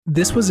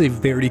This was a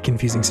very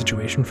confusing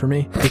situation for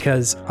me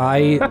because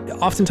I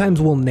oftentimes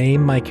will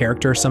name my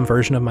character some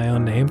version of my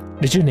own name.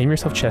 Did you name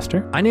yourself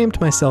Chester? I named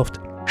myself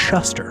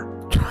Chuster.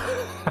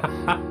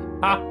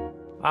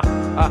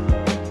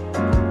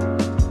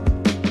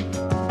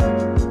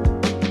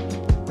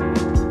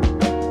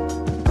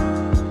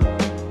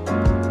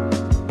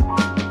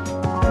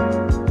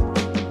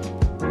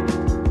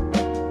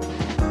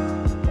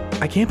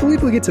 I can't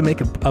believe we get to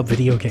make a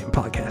video game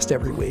podcast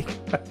every week.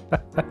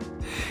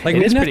 Like,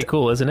 it is pretty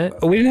cool, isn't it?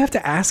 We didn't have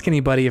to ask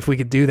anybody if we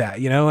could do that,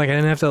 you know? Like, I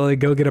didn't have to like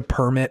go get a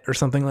permit or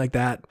something like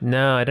that.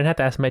 No, I didn't have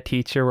to ask my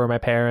teacher or my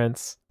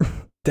parents.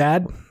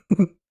 Dad,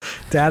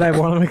 I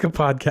want to make a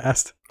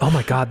podcast. Oh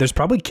my God, there's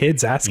probably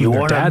kids asking You their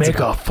want to dads make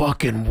a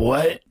fucking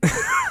what?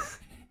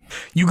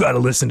 You got to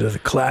listen to the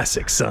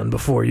classics, son,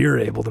 before you're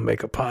able to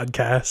make a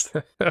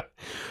podcast.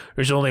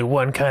 There's only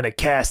one kind of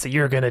cast that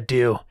you're going to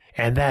do,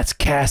 and that's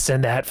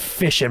casting that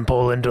fishing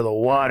pole into the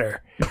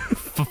water.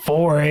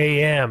 4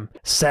 a.m.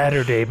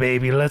 Saturday,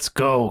 baby. Let's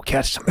go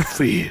catch some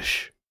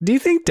fish. Do you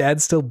think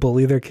dads still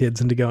bully their kids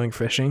into going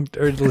fishing?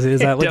 Or is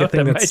that like a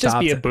thing that might stopped? just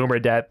be a boomer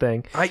dad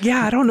thing.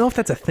 Yeah, I don't know if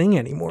that's a thing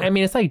anymore. I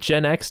mean, it's like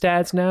Gen X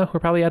dads now who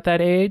are probably at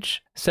that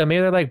age. So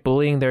maybe they're like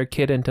bullying their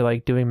kid into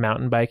like doing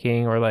mountain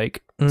biking or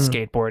like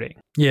skateboarding.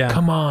 Yeah.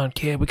 Come on,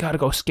 kid, we got to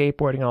go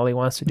skateboarding. All he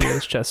wants to do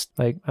is just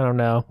like, I don't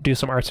know, do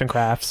some arts and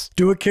crafts.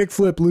 Do a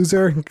kickflip,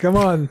 loser. Come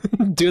on.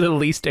 Do the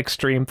least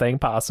extreme thing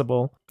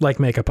possible. Like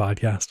make a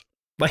podcast.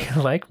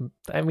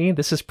 I mean,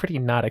 this is pretty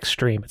not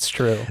extreme. It's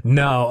true.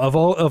 No, of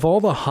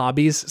all the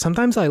hobbies,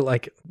 sometimes I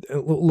like,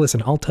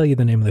 listen, I'll tell you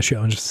the name of the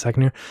show in just a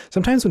second here.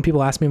 Sometimes when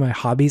people ask me my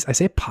hobbies, I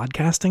say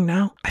podcasting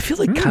now. I feel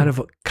like kind of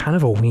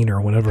a wiener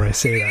whenever I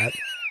say that.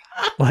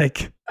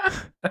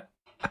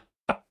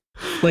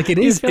 Like it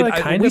is.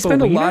 We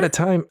spend a lot of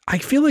time. I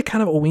feel like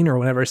kind of a wiener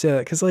whenever I say that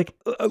because, like,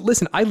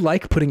 listen, I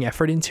like putting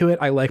effort into it.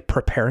 I like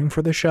preparing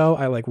for the show.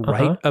 I like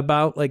write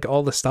about like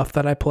all the stuff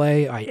that I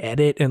play. I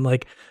edit and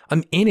like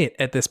I'm in it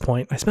at this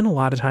point. I spend a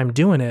lot of time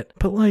doing it,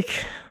 but like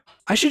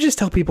I should just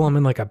tell people I'm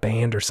in like a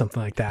band or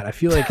something like that. I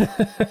feel like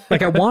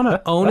like I want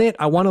to own it.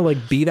 I want to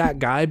like be that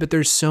guy, but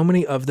there's so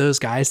many of those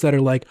guys that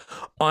are like,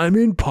 I'm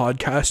in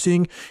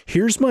podcasting.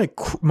 Here's my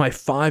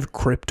 5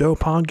 crypto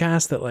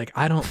podcasts that like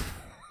I don't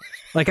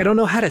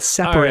know how to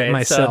separate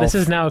myself. So this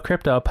is now a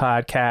crypto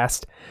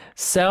podcast.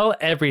 Sell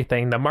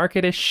everything. The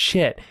market is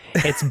shit.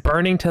 It's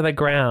burning to the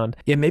ground.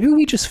 Yeah, maybe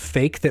we just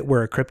fake that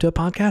we're a crypto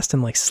podcast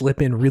and like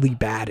slip in really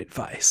bad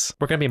advice.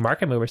 We're going to be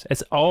market movers.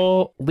 It's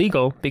all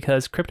legal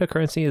because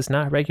cryptocurrency is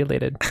not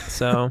regulated.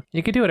 So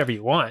you can do whatever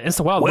you want. It's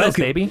the Wild West,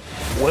 baby.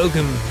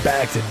 Welcome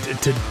back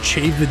to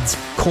Chavid's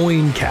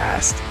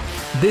Coincast.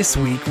 This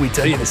week, we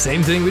tell you the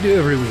same thing we do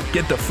every week.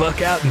 Get the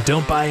fuck out and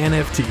don't buy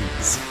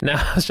NFTs. No,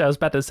 I was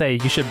about to say,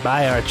 you should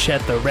buy our Chet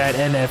the Rat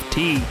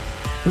NFT.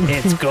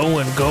 It's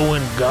going,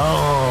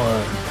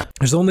 gone.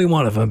 There's only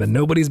one of them, and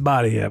nobody's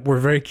bought it yet. We're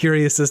very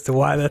curious as to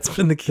why that's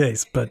been the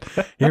case, but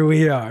here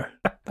we are.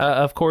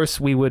 Of course,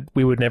 we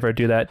would never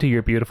do that to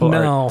your beautiful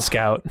art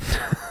scout.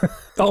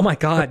 Oh my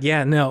God,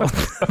 yeah, no.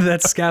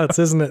 That's Scouts,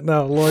 isn't it?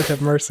 No, Lord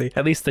have mercy.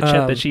 At least the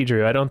Chet that she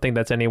drew. I don't think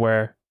that's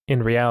anywhere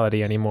in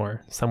reality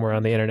anymore, somewhere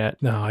on the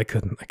internet. No, I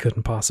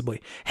couldn't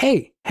possibly.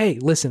 Hey,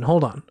 listen,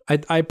 hold on.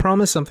 I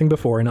promised something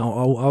before, and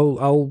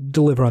I'll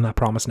deliver on that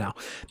promise now.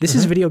 This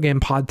is Video Game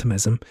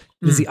Podtimism.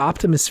 This is the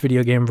Optimist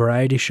video game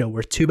variety show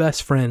where two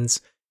best friends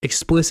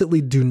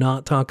explicitly do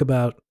not talk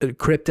about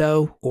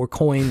crypto or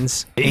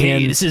coins.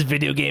 Hey, this is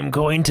Video Game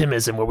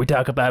Cointimism, where we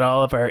talk about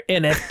all of our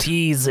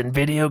NFTs and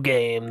video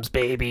games,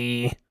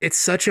 baby. It's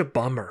such a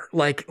bummer.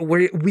 Like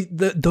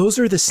those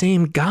are the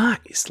same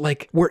guys.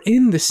 Like we're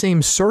in the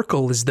same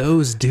circle as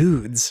those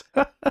dudes,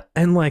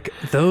 and like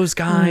those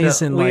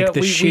guys and like the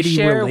shitty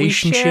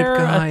relationship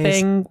guys. A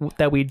thing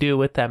that we do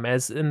with them,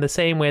 as in the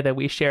same way that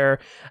we share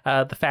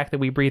the fact that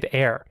we breathe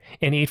air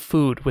and eat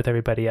food with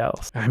everybody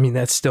else. I mean,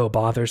 that still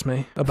bothers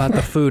me. About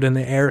the food and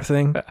the air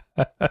thing.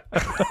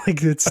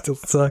 Like it still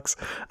sucks.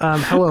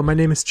 Hello, my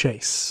name is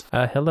Chase.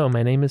 Hello,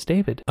 my name is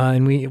David.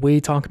 And we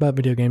talk about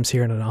video games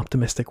here in an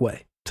optimistic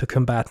way to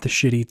combat the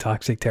shitty,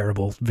 toxic,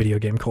 terrible video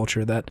game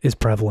culture that is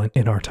prevalent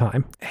in our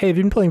time. Hey, have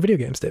you been playing video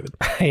games, David?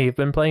 I've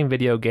been playing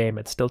video game.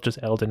 It's still just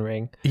Elden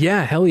Ring.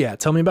 Yeah, hell yeah.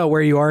 Tell me about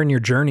where you are in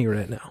your journey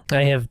right now.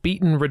 I have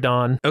beaten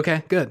Radon.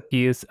 Okay, good.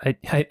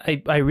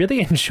 I really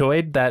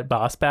enjoyed that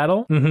boss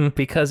battle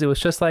because it was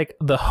just like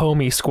the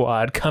homie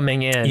squad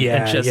coming in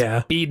and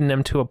just beating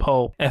him to a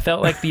pulp. I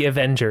felt like the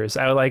Avengers.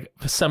 I would like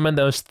summon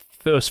those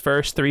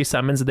first 3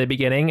 summons at the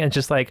beginning and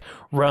just like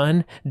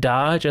run,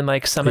 dodge, and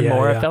like summon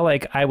more. I felt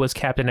like I was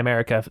Captain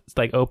America,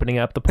 like opening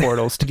up the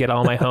portals to get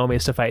all my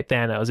homies to fight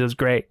Thanos. It was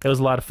great. It was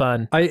a lot of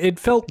fun. It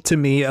felt to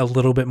me a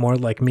little bit more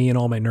like me and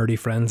all my nerdy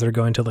friends are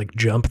going to like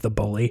jump the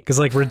bully. Because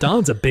like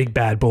Radon's a big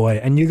bad boy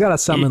and you gotta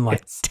summon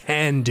like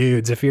 10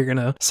 dudes if you're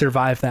gonna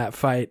survive that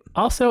fight.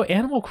 Also,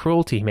 animal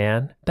cruelty,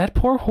 man. That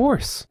poor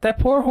horse.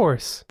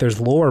 There's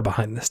lore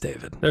behind this,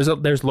 David.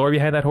 There's lore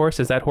behind that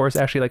horse. Is that horse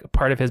actually like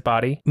part of his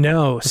body?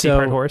 No. See,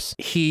 part horse.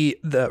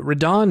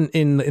 Radahn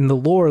in the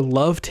lore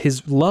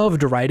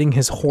loved riding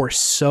his horse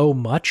so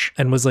much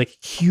and was like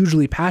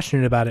hugely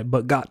passionate about it,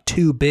 but got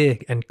too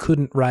big and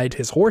couldn't ride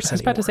his horse anymore. I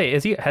was about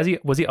to say,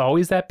 was he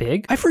always that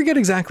big? I forget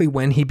exactly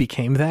when he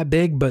became that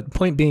big, but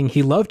point being,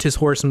 he loved his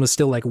horse and was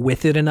still like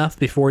with it enough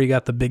before he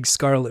got the big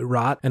scarlet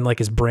rot and like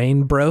his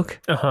brain broke.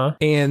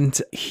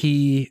 And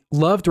he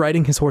loved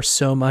riding his horse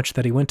so much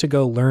that he went to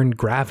go learn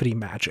gravity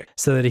magic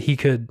so that he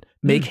could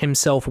make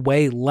himself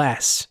weigh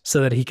less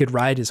so that he could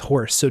ride his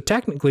horse. So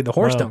technically the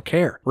horse don't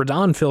care.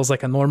 Radahn feels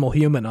like a normal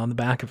human on the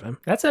back of him.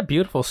 That's a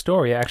beautiful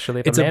story,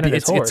 actually. The man and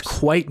his horse. It's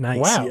quite nice.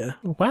 Wow. Yeah.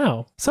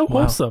 Wow. So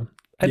wholesome.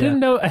 I didn't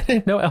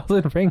know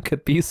Elden Ring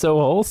could be so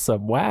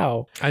wholesome.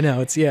 Wow. I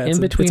know. It's in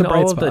between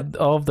all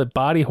of the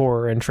body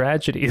horror and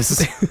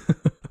tragedies.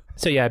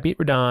 So yeah, I beat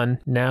Radahn.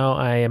 Now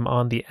I am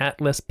on the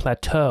Atlas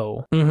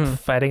Plateau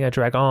fighting a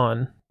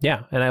dragon.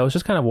 Yeah, and I was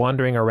just kind of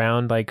wandering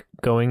around, like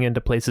going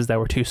into places that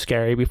were too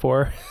scary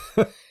before.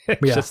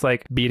 Just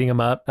like beating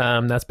them up.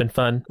 That's been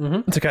fun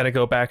to kind of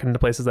go back into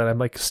places that I'm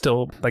like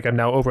still like I'm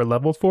now over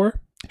leveled for.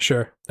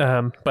 Sure.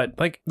 But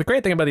like the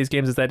great thing about these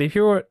games is that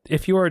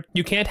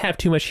you can't have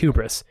too much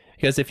hubris,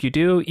 because if you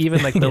do,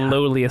 even like the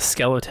lowliest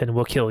skeleton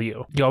will kill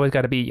you. You always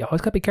got to be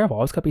careful.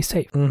 Always got to be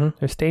safe.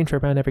 There's danger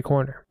around every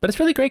corner. But it's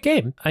a really great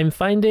game. I'm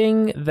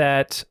finding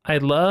that I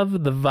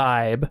love the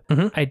vibe.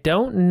 I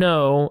don't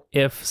know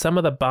if some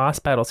of the boss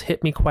battles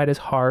hit me quite as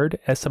hard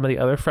as some of the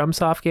other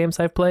FromSoft games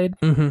I've played,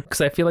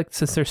 because I feel like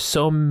since there's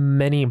so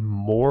many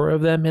more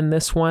of them in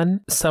this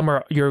one, some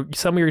you're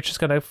just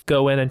gonna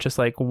go in and just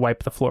like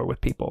wipe the floor with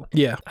people.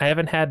 Yeah. I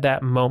haven't had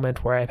that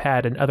moment where I've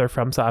had in other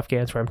FromSoft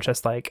games where I'm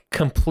just like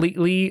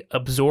completely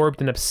absorbed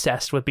and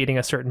obsessed with beating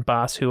a certain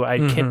boss who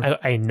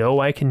I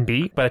know I can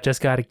beat, but I just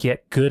got to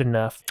get good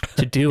enough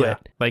to do it.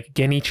 Like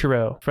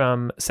Genichiro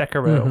from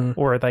Sekiro,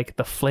 or like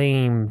the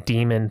flame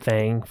demon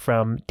thing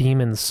from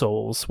Demon's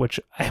Souls, which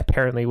I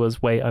apparently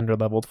was way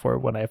underleveled for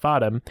when I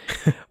fought him,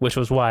 which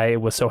was why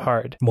it was so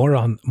hard. More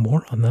on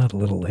that a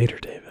little later,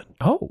 David.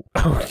 Oh,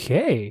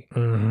 okay.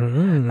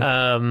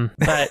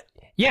 But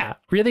yeah,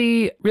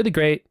 really, really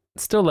great.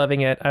 Still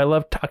loving it. I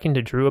love talking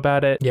to Drew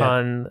about it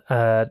on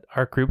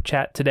our group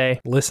chat today.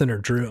 Listener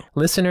Drew,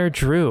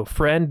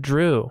 friend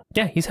Drew.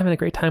 Yeah, he's having a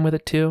great time with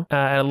it too.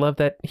 I love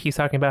that he's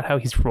talking about how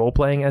he's role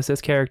playing as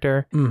this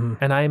character.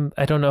 And I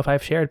don't know if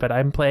I've shared, but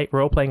I'm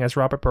role playing as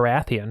Robert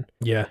Baratheon.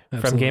 Yeah,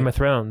 from Game of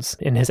Thrones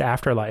in his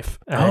afterlife.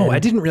 I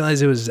didn't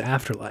realize it was his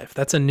afterlife.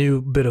 That's a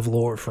new bit of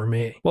lore for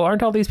me. Well,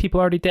 aren't all these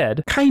people already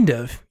dead? Kind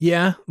of.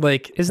 Yeah.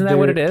 Like, isn't that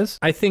what it is?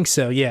 I think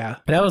so. Yeah.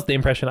 That was the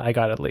impression I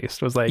got, at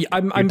least. Was like,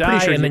 I'm pretty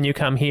sure. And then you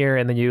come here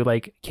and then you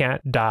like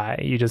can't die.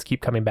 You just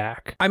keep coming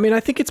back. I mean, I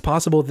think it's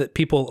possible that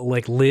people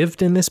like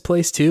lived in this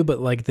place too,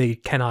 but like they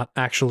cannot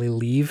actually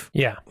leave.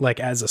 Yeah. Like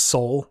as a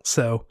soul.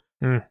 So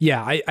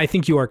yeah, I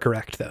think you are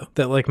correct though,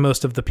 that like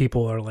most of the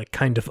people are like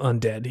kind of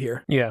undead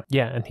here. Yeah.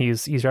 Yeah. And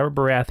he's Robert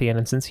Baratheon,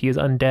 and since he is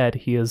undead,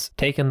 he has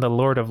taken the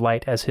Lord of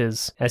Light as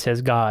his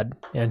god,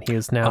 and he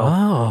is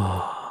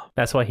now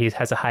That's why he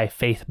has a high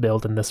faith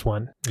build in this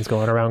one. He's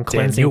going around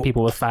cleansing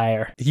people with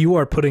fire. You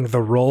are putting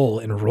the role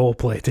in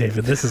roleplay,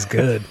 David. This is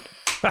good.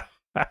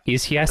 He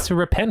has to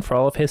repent for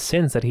all of his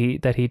sins that he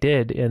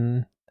did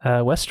in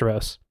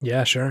Westeros.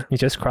 Yeah, sure. He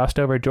just crossed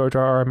over George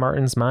R.R.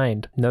 Martin's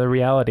mind. Another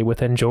reality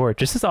within George.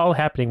 This is all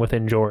happening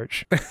within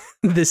George.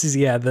 This is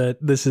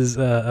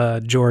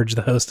George,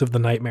 the host of the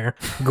Nightmare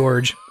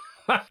Gorge.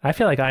 I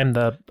feel like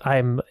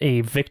I'm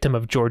a victim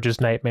of George's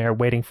nightmare,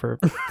 waiting for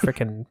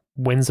freaking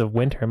Winds of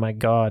Winter. My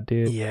God,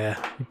 dude. Yeah,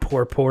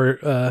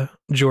 poor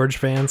George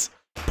fans.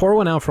 Pour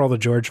one out for all the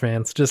George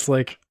fans. Just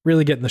like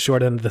really getting the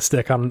short end of the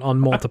stick on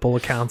multiple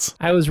accounts.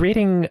 I was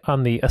reading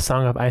on the A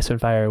Song of Ice and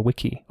Fire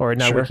wiki, or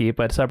not wiki,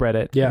 but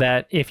subreddit,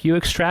 that if you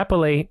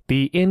extrapolate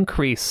the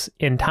increase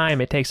in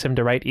time it takes him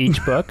to write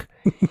each book,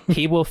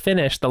 he will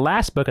finish the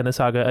last book in the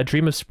saga, A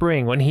Dream of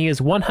Spring, when he is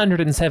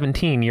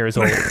 117 years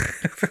old.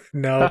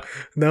 No,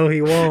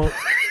 he won't.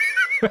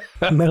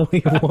 No,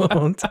 he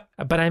won't.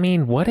 But I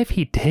mean, what if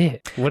he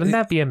did? Wouldn't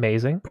that be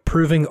amazing?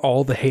 Proving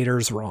all the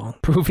haters wrong.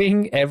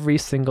 Proving every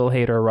single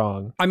hater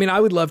wrong. I mean, I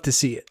would love to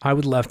see it. I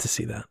would love to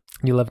see that.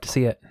 You love to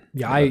see it.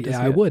 Yeah,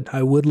 I would.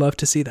 I would love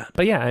to see that.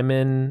 But yeah, I'm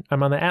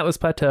on the Atlas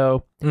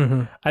Plateau.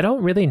 I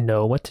don't really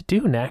know what to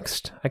do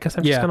next. I guess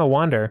I'm just gonna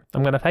wander.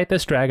 I'm gonna fight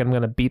this dragon. I'm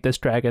gonna beat this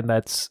dragon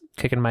that's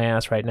kicking my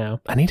ass right now.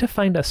 I need to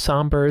find a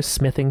somber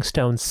smithing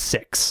stone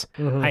 6.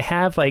 I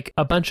have like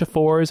a bunch of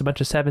 4s, a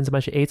bunch of 7s, a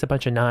bunch of 8s, a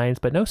bunch of 9s,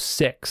 but no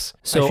 6.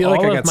 So I feel like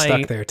I got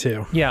stuck there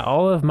too. Yeah,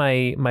 all of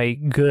my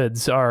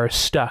goods are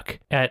stuck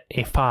at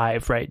a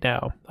 5 right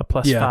now, a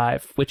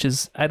 +5, which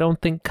is I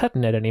don't think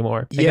cutting it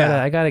anymore.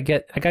 I gotta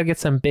get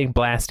some big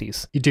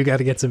blasties. You do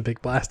gotta get some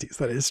big blasties.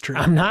 That is true.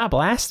 I'm not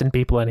blasting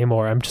people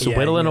anymore. I'm just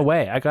whittling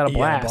away. I got a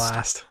blast.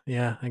 Blast.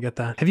 Yeah, I get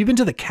that. Have you been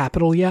to the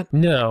Capitol yet?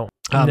 No.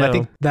 No. I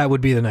think that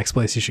would be the next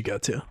place you should go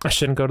to. I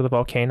shouldn't go to the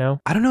volcano.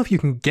 I don't know if you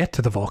can get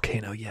to the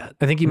volcano yet.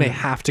 I think you may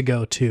have to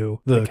go to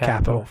the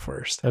capital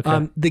first.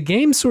 Okay. The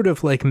game sort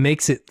of like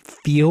makes it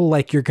feel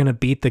like you're going to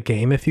beat the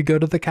game if you go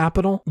to the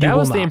capital. That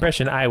was the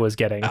impression I was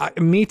getting.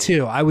 Me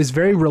too. I was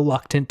very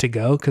reluctant to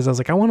go because I was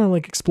like, I want to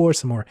like explore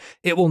some more.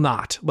 It will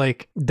not.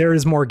 Like there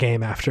is more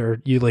game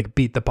after you like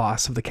beat the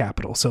boss of the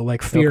capital. So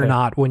like fear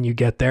not when you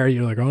get there.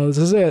 You're like, oh, this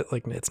is it.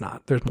 Like it's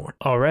not. There's more.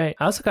 All right.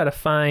 I also got to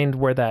find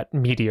where that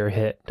meteor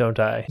hit, don't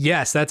I?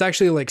 Yes, that's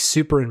actually like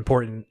super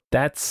important.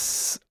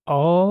 That's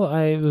all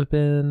I've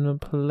been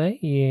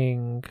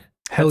playing.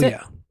 Hell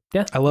yeah.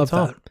 Yeah. I love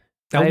that.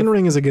 Elden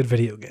Ring is a good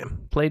video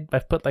game.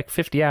 I've put like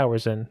 50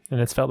 hours in and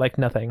it's felt like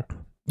nothing.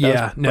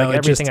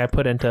 Everything I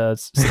put into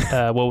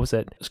what was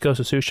it? Ghost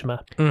of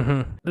Tsushima.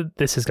 Mm-hmm.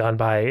 This has gone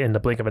by in the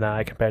blink of an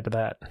eye compared to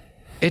that.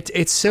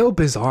 It's so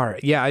bizarre.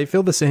 Yeah, I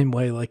feel the same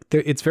way. Like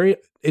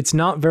it's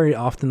not very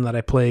often that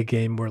I play a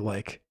game where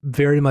like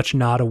very much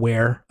not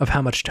aware of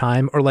how much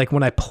time, or like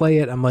when I play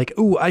it, I'm like,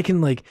 ooh, I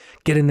can like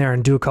get in there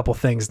and do a couple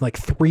things. And like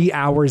 3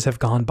 hours have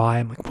gone by.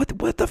 I'm like,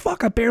 what the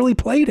fuck? I barely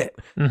played it.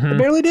 I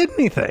barely did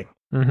anything.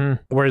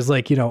 Whereas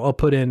like, I'll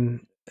put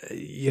in,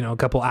 a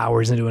couple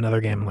hours into another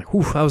game. I'm like,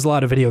 ooh, that was a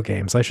lot of video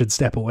games. I should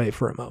step away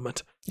for a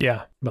moment.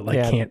 Yeah. But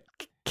like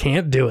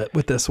can't do it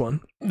with this one.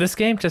 This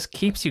game just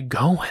keeps you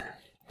going.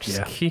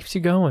 Keeps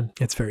you going.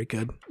 It's very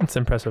good. It's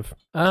impressive.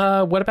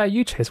 What about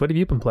you, Chase? What have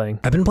you been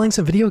playing? I've been playing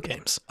some video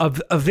games.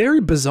 A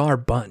very bizarre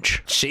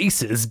bunch.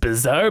 Chase's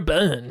Bizarre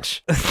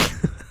Bunch.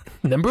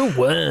 Number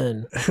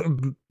 1.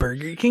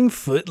 Burger King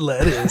foot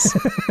lettuce.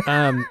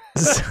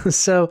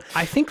 So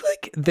I think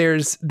like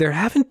there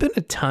haven't been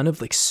a ton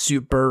of like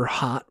super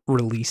hot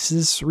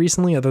releases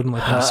recently, other than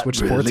like Switch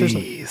Sports or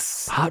something.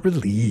 Hot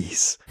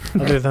release.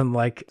 Other than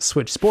like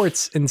Switch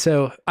Sports. And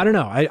so I don't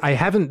know. I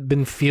haven't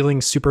been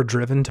feeling super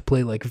driven to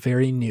play like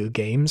very new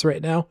games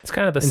right now. It's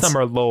kind of the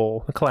summer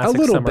lull, the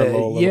classic summer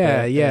lull.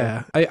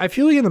 Yeah. I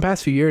feel like in the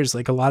past few years,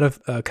 like a lot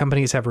of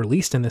companies have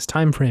released in this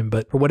time frame,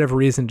 but for whatever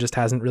reason, just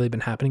hasn't really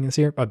been happening this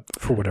year.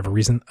 For whatever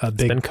reason,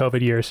 it's been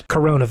COVID years.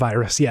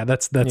 Coronavirus. Yeah,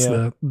 that's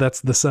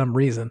the some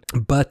reason.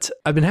 But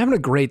I've been having a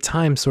great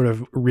time sort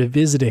of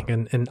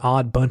revisiting an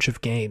odd bunch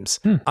of games.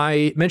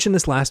 I mentioned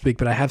this last week,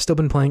 but I have still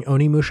been playing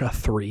Onimusha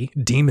 3,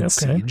 Demon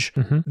Siege.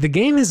 The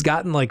game has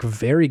gotten like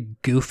very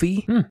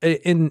goofy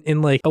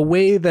in like a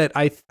way that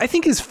I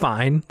think is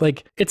fine.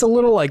 Like it's a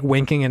little like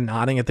winking and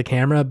nodding at the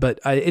camera, but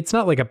it's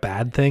not like a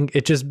bad thing.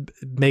 It just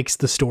makes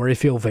the story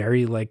feel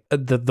very like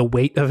the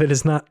weight of it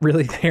is not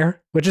really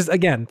there, which is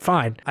again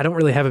fine. I don't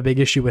really have a big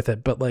issue with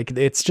it, but like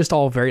it's just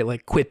all very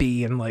like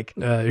quippy and like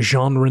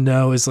Jean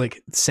Reno is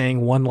like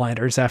saying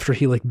one-liners after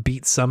he like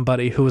beats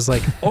somebody who was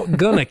like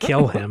gonna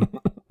kill him.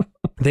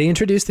 They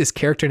introduced this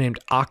character named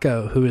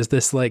Akko, who is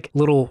this like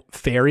little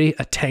fairy,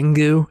 a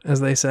Tengu,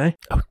 as they say.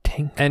 Oh,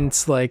 Tengu. And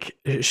it's like,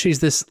 she's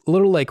this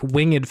little like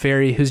winged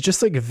fairy who's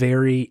just like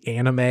very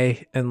anime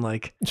and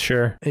like,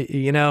 sure.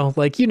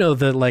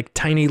 The like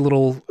tiny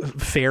little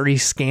fairy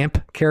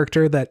scamp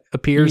character that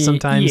appears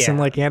sometimes in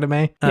like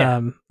anime.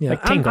 Yeah.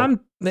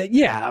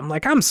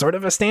 Like I'm sort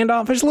of a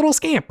standoffish little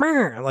scamp.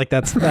 Like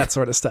that's that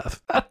sort of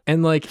stuff.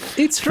 And like,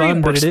 it's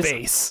fun, but it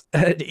is.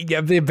 Yeah,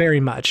 very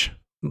much.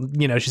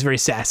 She's very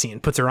sassy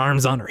and puts her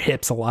arms on her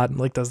hips a lot and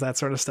like does that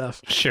sort of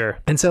stuff. Sure.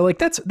 And so like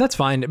that's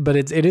fine, but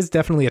it is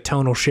definitely a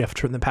tonal shift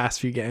from the past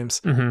few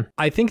games.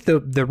 I think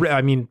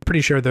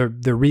pretty sure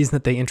the reason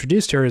that they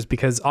introduced her is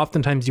because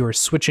oftentimes you are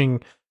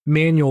switching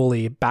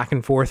manually back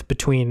and forth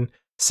between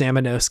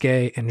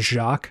Samanosuke and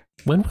Jacques.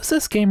 When was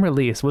this game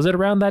released? Was it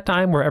around that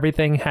time where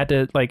everything had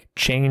to like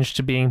change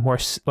to being more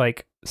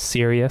like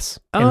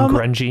serious and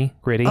grungy,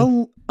 gritty?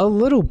 A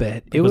little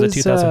bit. Was it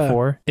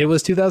 2004? It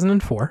was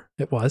 2004.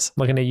 It was.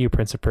 Looking at you,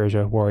 Prince of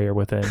Persia, Warrior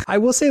Within. I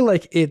will say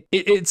like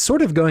it's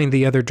sort of going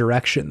the other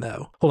direction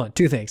though. Hold on,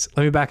 2 things.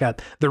 Let me back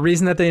up. The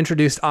reason that they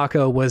introduced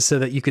Akko was so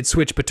that you could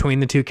switch between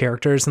the 2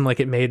 characters and like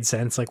it made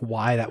sense like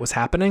why that was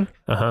happening.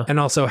 And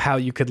also how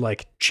you could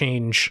like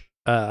change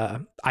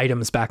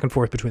items back and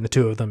forth between the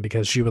 2 of them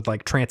because she would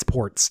like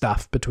transport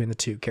stuff between the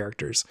 2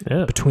 characters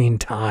between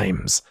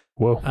times.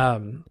 Whoa.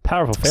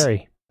 Powerful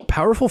fairy.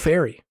 Powerful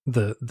fairy,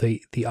 the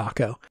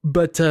Akko.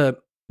 But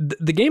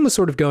the game was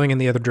sort of going in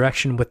the other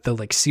direction with the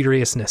like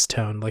seriousness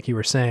tone, like you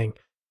were saying,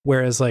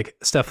 whereas like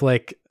stuff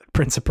like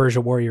Prince of Persia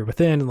Warrior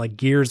Within and like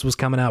Gears was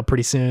coming out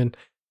pretty soon,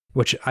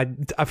 which I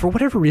for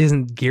whatever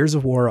reason Gears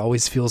of War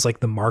always feels like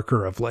the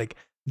marker of like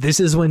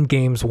this is when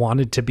games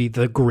wanted to be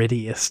the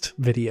grittiest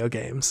video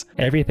games.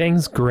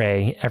 Everything's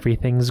gray,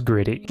 everything's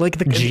gritty. Like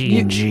the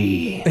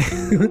G&G.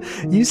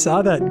 You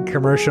saw that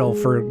commercial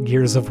for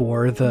Gears of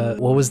War,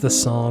 what was the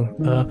song?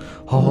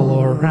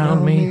 All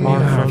around me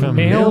are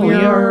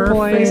familiar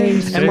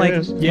places. And like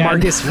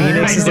Marcus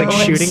Phoenix is like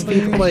shooting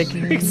people. Like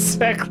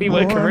exactly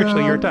what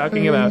commercial you're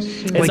talking about.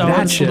 It's like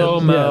all in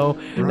slow-mo.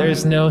 Yeah.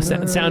 There's no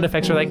sound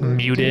effects are like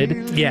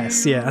muted.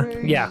 Yes, yeah.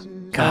 Yeah.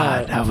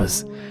 God, that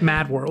was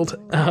Mad World.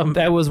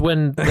 That was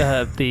when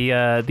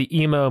the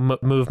emo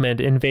movement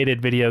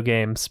invaded video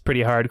games pretty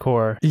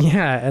hardcore.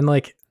 Yeah, and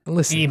like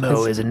Listen,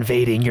 emo is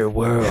invading your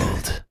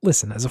world.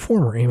 Listen, as a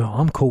former emo,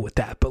 I'm cool with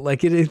that. But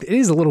like, it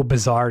is a little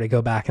bizarre to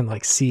go back and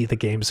like see the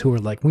games who are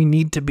like, we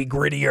need to be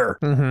grittier.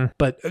 Mm-hmm.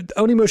 But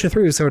Onimusha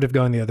 3 was sort of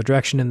going the other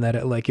direction in that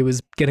it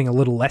was getting a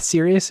little less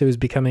serious. It was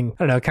becoming, I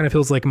don't know, it kind of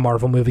feels like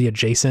Marvel movie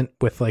adjacent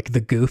with like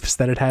the goofs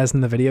that it has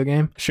in the video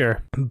game.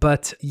 Sure.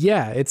 But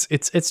yeah, it's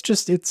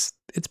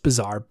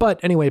bizarre. But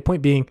anyway,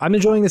 point being, I'm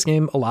enjoying this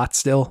game a lot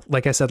still.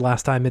 Like I said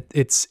last time,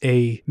 it's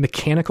a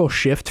mechanical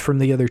shift from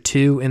the other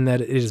two in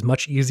that it is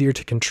much easier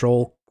to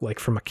control, like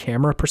from a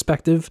camera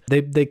perspective.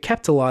 They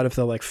kept a lot of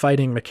the like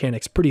fighting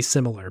mechanics pretty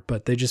similar,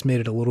 but they just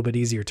made it a little bit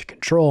easier to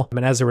control.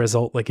 And as a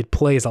result, like it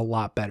plays a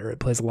lot better. It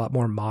plays a lot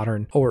more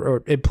modern,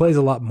 or it plays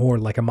a lot more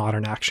like a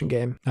modern action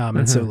game.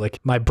 And so like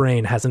my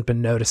brain hasn't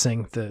been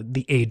noticing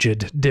the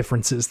aged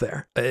differences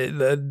there.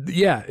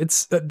 Yeah,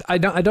 it's I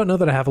don't know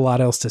that I have a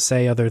lot else to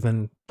say other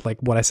than like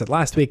what I said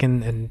last week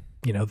and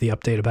you know, the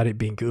update about it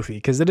being goofy,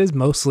 because it is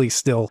mostly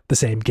still the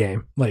same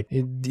game. Like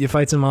you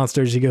fight some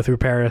monsters, you go through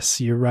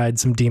Paris, you ride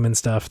some demon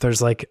stuff.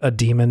 There's like a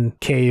demon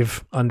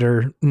cave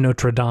under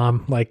Notre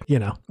Dame, like, you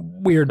know,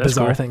 weird,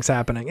 bizarre things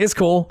happening. It's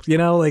cool, you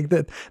know, like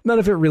that. None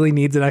of it really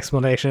needs an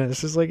explanation.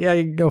 It's just like, yeah,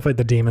 you can go fight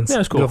the demons.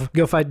 Yeah, it's cool.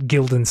 Go fight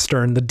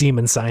Guildenstern, the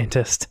demon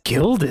scientist.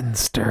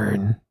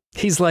 Guildenstern.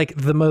 He's like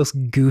the most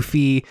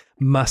goofy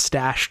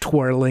mustache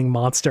twirling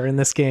monster in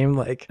this game.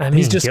 Like, I mean,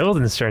 he's just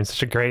Guildenstern's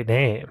such a great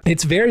name.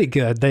 It's very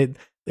good.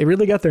 They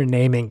really got their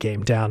naming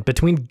game down.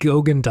 Between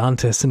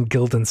Gogandantis and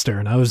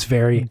Guildenstern, I was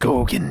very...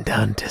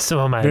 Gogandantis,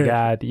 oh my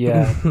god,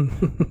 yeah.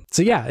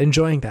 So yeah,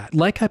 enjoying that.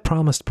 Like I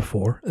promised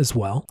before as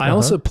well, I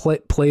also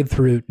played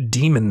through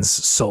Demon's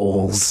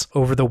Souls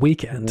over the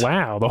weekend.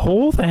 Wow, the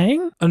whole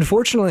thing?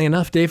 Unfortunately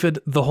enough, David,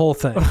 the whole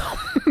thing.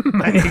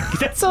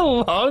 That's a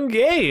long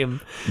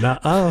game.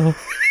 Nuh-uh.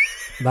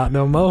 Not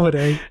no more,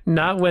 eh?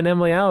 Not when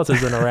Emily Alice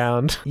isn't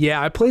around. Yeah,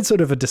 I played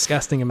sort of a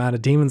disgusting amount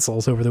of Demon's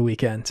Souls over the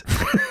weekend.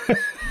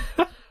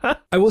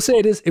 I will say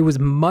it was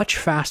much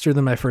faster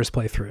than my first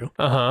playthrough.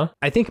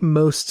 I think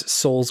most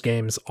Souls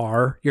games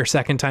are your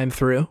second time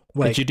through.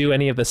 Like, did you do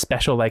any of the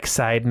special like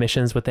side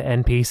missions with the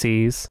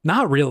NPCs?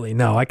 Not really,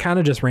 no. I kind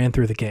of just ran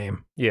through the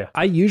game. Yeah.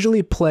 I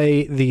usually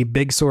play the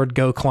Big Sword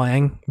Go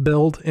Clang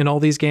build in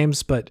all these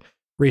games, but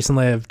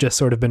recently I've just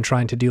sort of been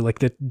trying to do like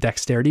the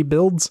dexterity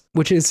builds,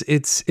 which is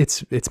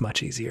it's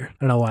much easier. I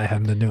don't know why I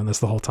haven't been doing this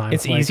the whole time.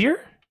 It's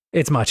easier?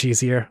 It's much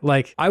easier.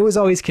 Like, I was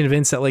always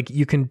convinced that like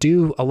you can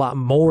do a lot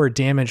more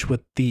damage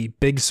with the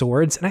big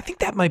swords, and I think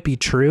that might be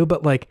true,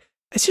 but like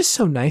it's just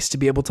so nice to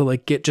be able to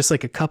like get just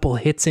like a couple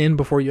hits in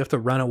before you have to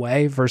run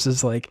away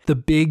versus like the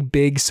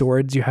big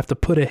swords you have to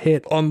put a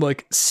hit on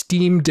like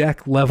Steam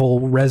Deck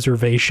level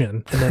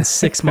reservation, and then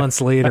 6 months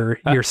later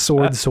your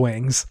sword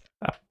swings.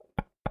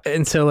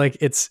 And so like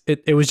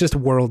it was just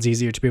worlds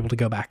easier to be able to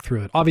go back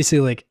through it.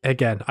 Obviously, like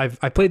again, I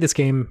played this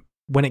game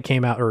when it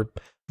came out, or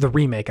the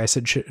remake, I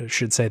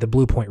should say, the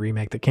Blue Point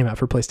remake that came out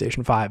for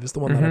PlayStation 5 is the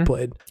one that I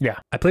played. Yeah.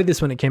 I played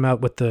this when it came out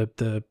with the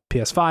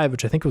PS5,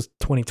 which I think was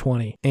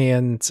 2020.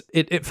 And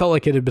it felt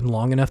like it had been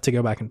long enough to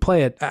go back and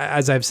play it.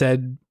 As I've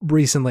said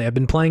recently, I've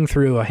been playing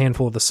through a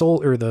handful of the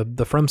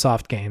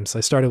FromSoft games.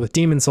 I started with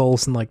Demon's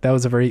Souls, and like that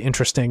was a very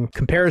interesting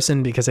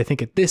comparison because I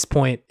think at this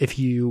point, if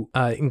you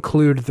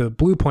include the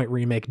Blue Point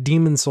remake,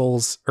 Demon's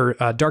Souls or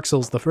Dark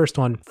Souls, the first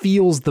one,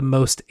 feels the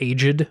most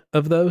aged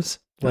of those.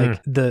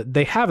 Like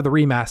they have the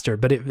remaster,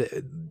 but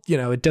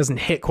it doesn't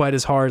hit quite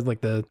as hard.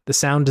 Like the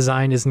sound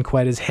design isn't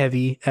quite as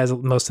heavy as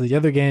most of the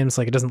other games.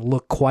 Like it doesn't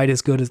look quite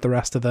as good as the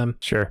rest of them.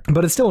 Sure.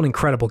 But it's still an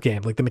incredible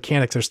game. Like the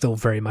mechanics are still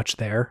very much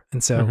there.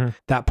 And so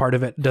that part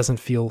of it doesn't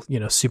feel,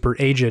 super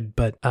aged,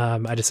 but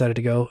I decided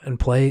to go and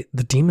play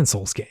the Demon's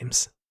Souls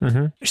games.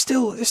 They're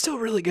still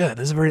really good.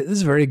 This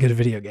is a very good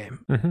video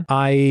game.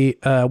 I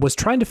was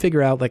trying to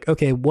figure out like,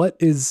 okay,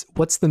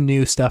 what's the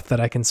new stuff that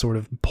I can sort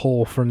of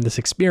pull from this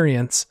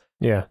experience.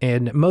 Yeah.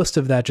 And most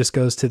of that just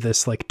goes to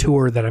this like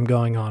tour that I'm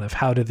going on of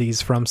how do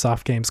these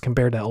FromSoft games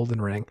compare to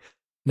Elden Ring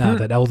now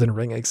that Elden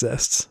Ring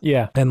exists.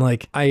 Yeah. And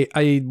like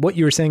I what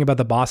you were saying about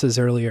the bosses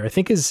earlier, I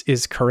think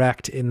is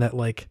correct in that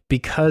like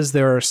because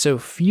there are so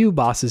few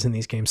bosses in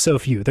these games,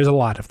 there's a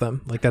lot of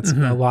them. Like that's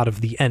a lot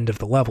of the end of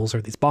the levels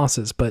are these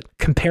bosses, but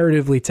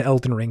comparatively to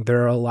Elden Ring,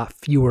 there are a lot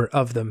fewer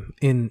of them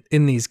in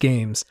these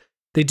games.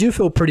 They do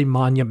feel pretty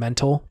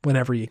monumental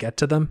whenever you get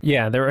to them.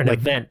 Yeah, they're an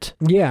event.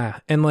 Yeah.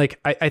 And like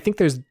I think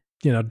there's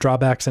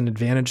drawbacks and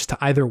advantages to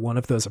either one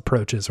of those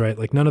approaches, right?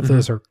 Like none of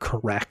those are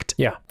correct.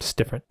 Yeah, it's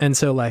different. And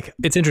so like,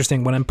 it's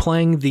interesting when I'm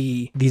playing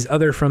these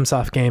other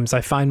FromSoft games,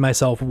 I find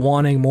myself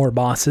wanting more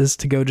bosses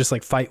to go just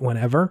like fight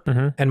whenever.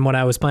 And when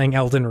I was playing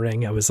Elden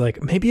Ring, I was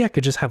like, maybe I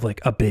could just have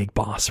like a big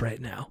boss right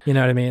now. You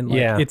know what I mean? Like,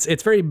 yeah.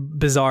 It's very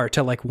bizarre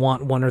to like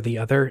want one or the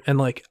other. And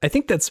like, I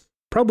think that's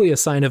probably a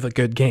sign of a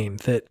good game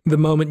that the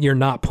moment you're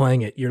not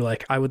playing it, you're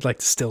like, I would like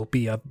to still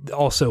be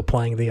also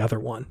playing the other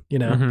one. You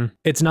know,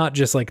 it's not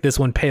just like this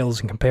one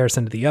pales in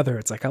comparison to the other.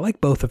 It's like, I like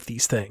both of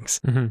these things.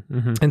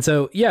 And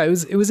so, yeah, it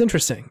was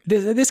interesting.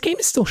 This game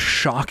is still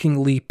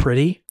shockingly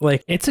pretty.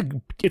 Like it's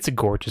a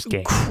gorgeous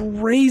game.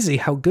 Crazy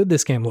how good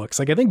this game looks.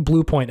 Like I think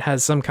Bluepoint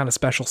has some kind of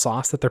special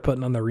sauce that they're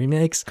putting on the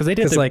remakes. Because they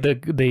did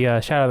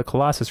the Shadow of the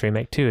Colossus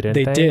remake too, didn't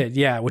they? They did,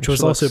 yeah, which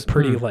was also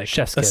pretty like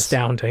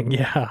astounding.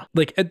 Yeah.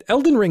 Like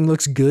Elden Ring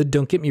looks good,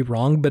 don't get me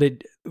wrong, but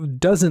it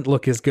doesn't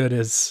look as good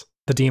as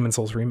the Demon's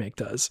Souls remake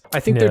does.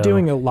 I think they're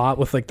doing a lot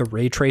with like the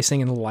ray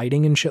tracing and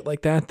lighting and shit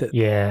like that.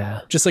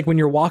 Just like when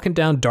you're walking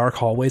down dark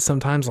hallways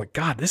sometimes, like,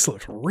 God, this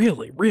looks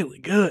really, really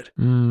good.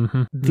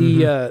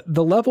 The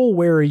level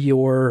where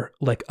you're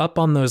like up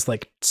on those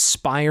like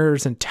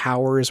spires and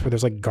towers where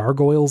there's like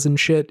gargoyles and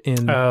shit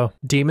in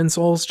Demon's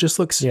Souls just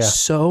looks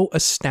so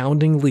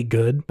astoundingly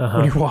good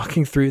when you're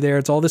walking through there.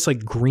 It's all this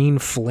like green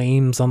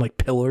flames on like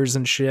pillars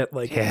and shit.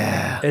 Like,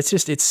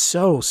 it's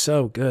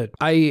so good.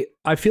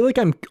 I feel like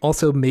I'm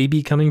also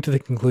maybe coming to the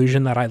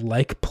conclusion that I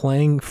like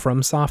playing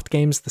FromSoft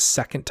games the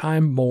second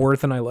time more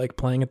than I like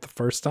playing it the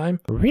first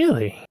time.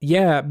 Really?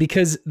 Yeah,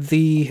 because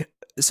the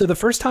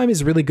first time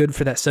is really good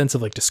for that sense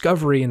of like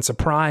discovery and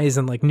surprise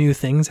and like new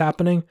things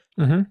happening.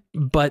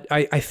 But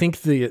I think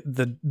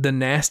the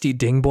nasty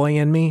ding boy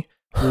in me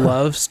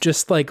loves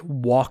just like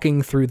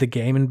walking through the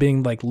game and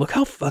being like, look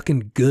how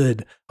fucking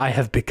good I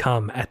have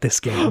become at this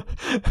game.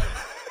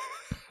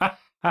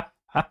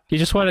 You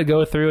just want to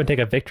go through and take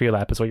a victory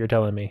lap is what you're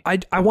telling me.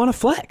 I want to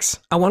flex.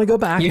 I want to go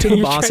back to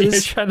the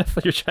bosses.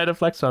 You're trying to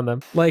flex on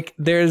them. Like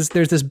there's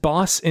this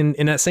boss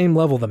in that same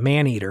level, the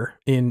Man-Eater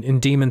in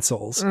Demon's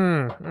Souls.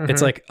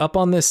 It's like up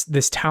on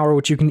this tower,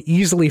 which you can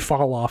easily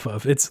fall off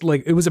of. It's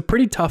like, it was a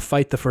pretty tough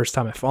fight the first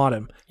time I fought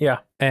him. Yeah.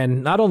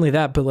 And not only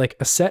that, but like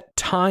a set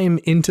time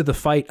into the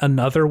fight,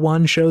 another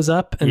one shows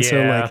up. And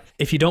so like,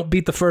 if you don't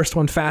beat the first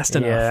one fast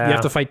enough, you have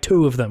to fight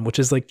two of them, which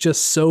is like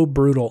just so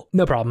brutal.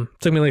 No problem.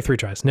 Took me like 3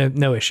 tries.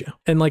 No issue.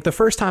 And like the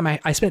first time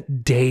I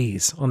spent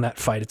days on that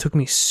fight. It took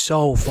me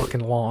so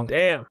fucking long.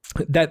 Damn.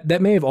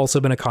 That may have also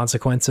been a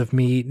consequence of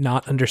me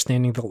not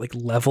understanding the like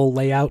level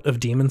layout of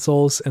Demon's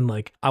Souls. And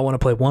like, I want to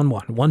play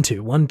 1-1,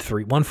 1-2,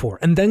 1-3, 1-4,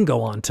 and then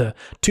go on to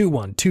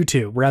 2-1,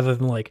 2-2, rather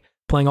than like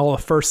playing all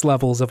the first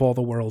levels of all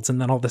the worlds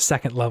and then all the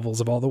second levels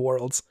of all the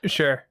worlds.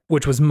 Sure.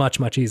 Which was much,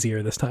 much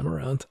easier this time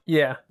around.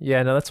 Yeah.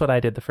 No, that's what I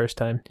did the first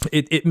time.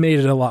 It made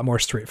it a lot more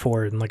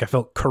straightforward and like I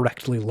felt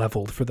correctly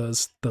leveled for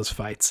those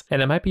fights.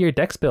 And it might be your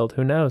dex build.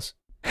 Who knows?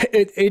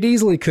 It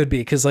easily could be,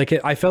 because like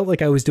I felt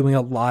like I was doing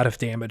a lot of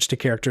damage to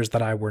characters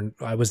that I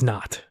was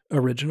not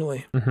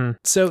originally.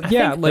 So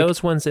yeah, like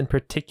those ones in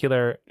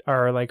particular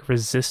are like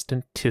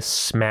resistant to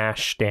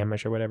smash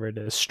damage or whatever it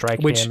is, strike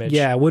damage.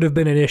 Yeah, would have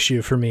been an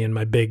issue for me in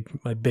my big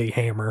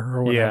hammer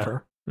or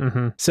whatever.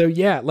 So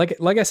yeah, like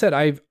I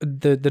said,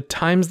 the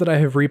times that I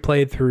have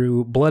replayed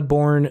through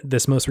Bloodborne,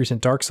 this most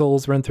recent Dark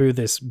Souls run through,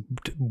 this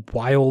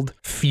wild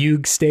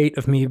fugue state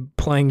of me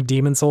playing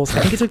Demon's Souls,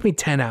 I think it took me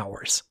 10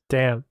 hours.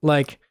 Damn.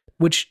 Like,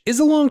 which is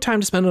a long time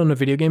to spend on a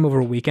video game over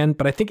a weekend,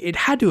 but I think it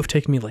had to have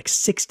taken me like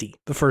 60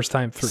 the first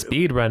time through.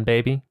 Speed run,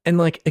 baby. And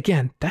like,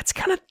 again, that's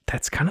kind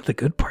of the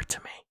good part to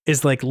me,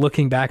 is like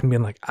looking back and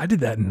being like, I did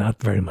that in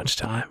not very much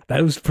time.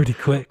 That was pretty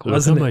quick,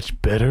 wasn't it? Look how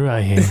much better I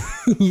am.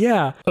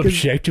 Yeah.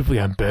 Objectively,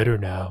 I'm better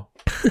now.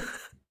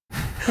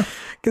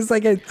 Because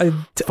like,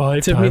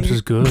 5 times as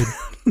good.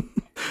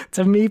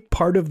 To me,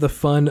 part of the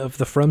fun of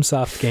the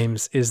FromSoft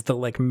games is the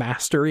like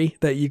mastery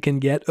that you can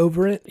get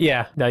over it.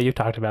 Yeah, no, you've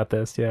talked about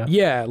this.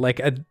 Yeah, like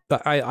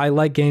I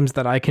like games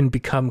that I can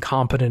become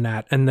competent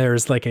at, and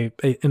there's like an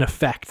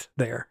effect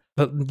there.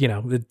 But you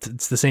know,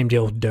 it's the same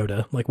deal with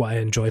Dota. Like why I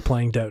enjoy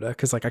playing Dota,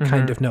 because like I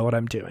kind of know what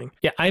I'm doing.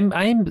 Yeah,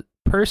 I'm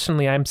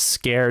personally, I'm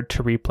scared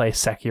to replay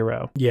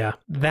Sekiro. Yeah,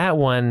 that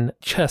one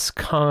just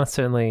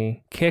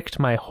constantly kicked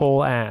my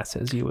whole ass,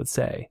 as you would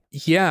say.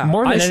 Yeah,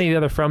 more than any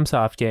of the other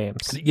FromSoft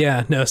games.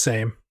 Yeah, no,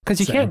 same. Because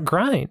you can't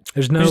grind.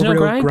 There's no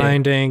real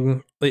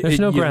grinding. There's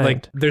no grind.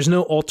 Like, there's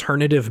no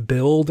alternative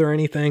build or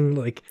anything.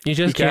 Like you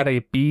just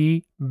gotta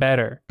be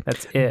better.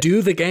 That's it.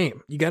 Do the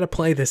game. You gotta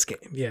play this game.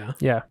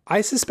 Yeah.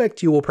 I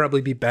suspect you will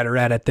probably be better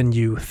at it than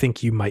you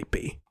think you might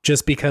be,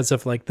 just because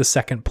of like the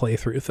second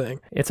playthrough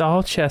thing. It's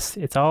all chess.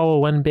 It's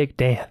all one big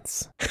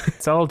dance.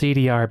 It's all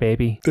DDR,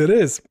 baby. It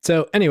is.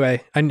 So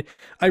anyway,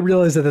 I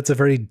realize that that's a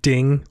very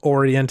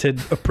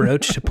ding-oriented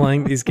approach to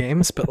playing these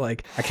games, but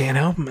like I can't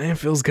help it, man. It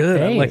feels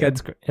good. Hey,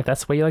 if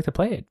that's the way you like to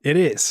play it. It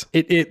is.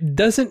 It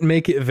doesn't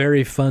make it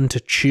very fun to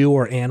chew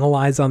or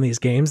analyze on these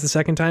games the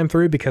second time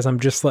through, because I'm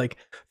just like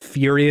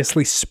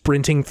furiously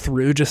sprinting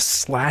through, just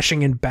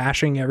slashing and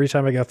bashing every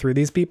time I go through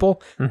these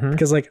people,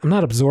 because like I'm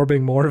not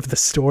absorbing more of the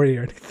story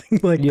or anything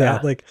like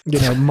that. Like, you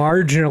know,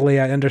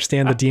 marginally I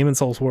understand the Demon's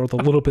Souls world a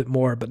little bit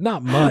more, but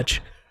not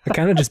much. I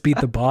kind of just beat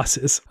the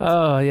bosses.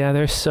 Oh yeah,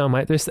 there's so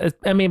much. But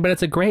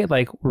it's a great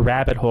like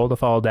rabbit hole to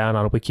fall down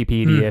on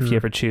Wikipedia if you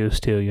ever choose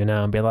to,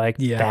 and be like,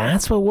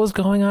 that's what was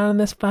going on in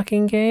this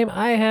fucking game.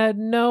 I had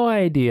no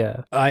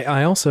idea.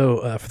 I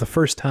also, for the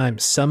first time,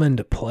 summoned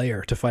a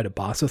player to fight a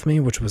boss with me,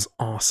 which was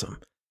awesome.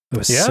 It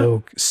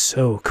was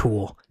so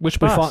cool. Which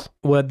boss? We fought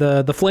with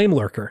the Flame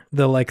Lurker,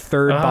 the like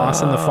third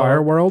boss in the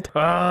Fire World.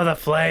 Oh, the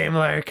Flame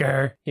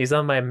Lurker. He's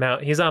on my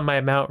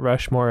Mount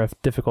Rushmore of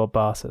difficult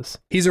bosses.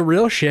 He's a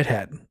real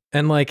shithead.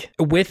 And like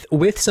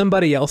with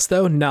somebody else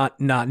though, not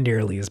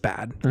nearly as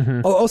bad.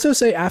 I'll also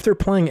say after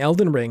playing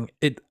Elden Ring,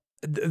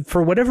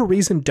 for whatever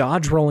reason,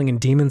 dodge rolling in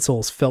Demon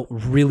Souls felt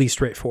really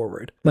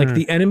straightforward. Like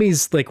the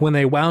enemies, like when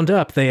they wound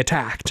up, they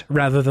attacked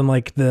rather than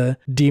like the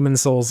Demon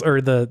Souls or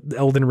the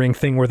Elden Ring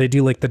thing where they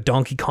do like the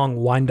Donkey Kong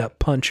wind up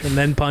punch and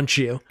then punch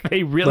you.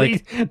 They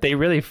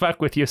really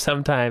fuck with you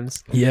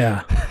sometimes.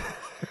 Yeah.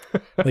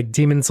 Like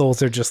Demon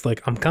Souls are just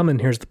like, I'm coming,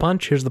 here's the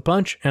punch,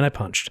 and I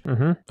punched.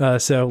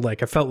 So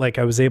like I felt like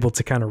I was able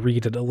to kind of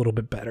read it a little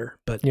bit better.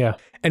 But yeah.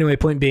 Anyway,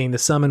 point being, the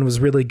summon was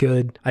really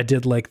good. I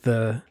did like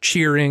the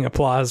cheering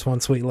applause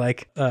once we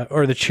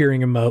or the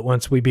cheering emote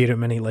once we beat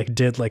him, and he like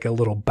did like a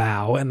little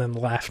bow and then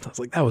laughed. I was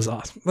like, that was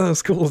awesome. That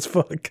was cool as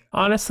fuck.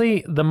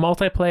 Honestly, the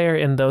multiplayer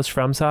in those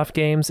FromSoft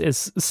games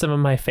is some of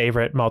my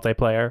favorite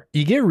multiplayer.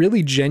 You get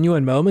really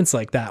genuine moments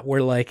like that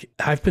where like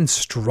I've been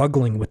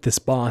struggling with this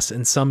boss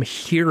and some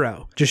hero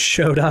just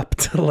showed up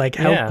to like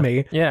help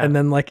me. Yeah. And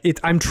then like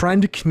I'm trying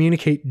to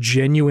communicate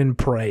genuine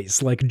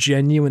praise, like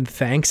genuine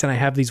thanks, and I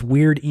have these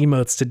weird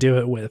emotes to do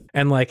it with.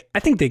 And like I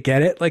think they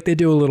get it. Like they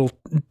do a little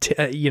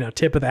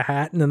tip of the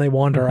hat and then they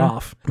wander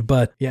off.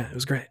 But yeah, it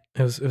was great.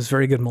 It was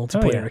very good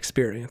multiplayer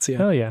experience.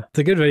 Yeah. Oh yeah. It's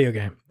a good video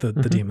game, the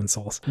Demon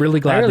Souls. Really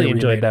glad I really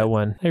enjoyed that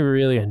one. I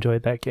really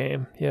enjoyed that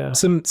game. Yeah.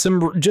 Some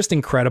just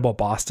incredible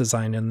boss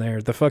design in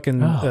there. The fucking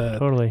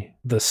totally.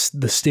 The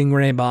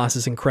Stingray boss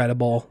is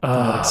incredible.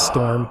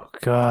 Storm.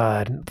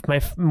 God.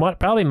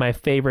 Probably my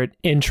favorite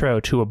intro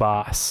to a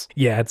boss.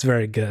 Yeah, it's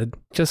very good.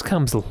 Just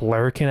comes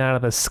lurking out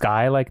of the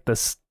sky like the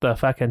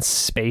fucking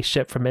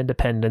spaceship from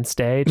Independence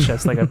Day. It's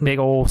just like a big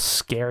old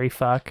scary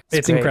fuck.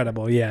 It's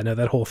incredible. Yeah, no,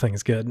 that whole thing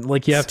is good.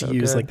 Like you have to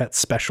use like that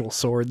special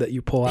sword that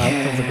you pull out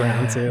of the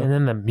ground too. And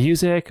then the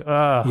music.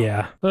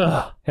 Yeah.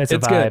 It's a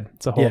vibe. Good.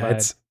 It's a whole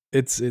vibe.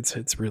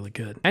 It's really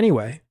good.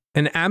 Anyway,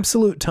 an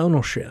absolute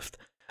tonal shift.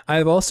 I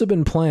have also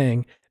been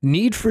playing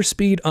Need for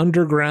Speed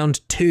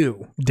Underground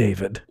 2,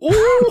 David.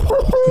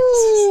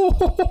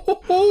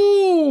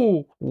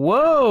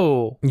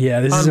 Whoa. Yeah,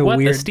 this is a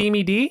weird... the Steam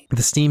ED?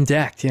 The Steam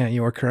Deck, yeah,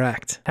 you are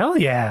correct. Hell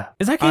yeah.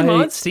 Is that game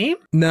on Steam?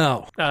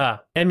 No.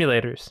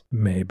 Emulators.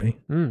 Maybe.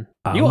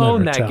 You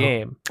own that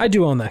game. I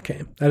do own that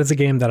game. That is a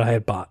game that I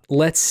had bought.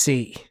 Let's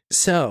see.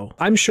 So,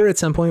 I'm sure at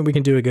some point we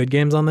can do a good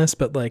games on this,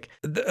 but like,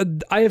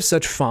 I have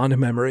such fond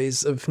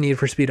memories of Need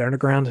for Speed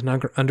Underground and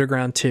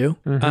Underground 2.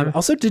 I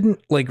also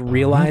didn't like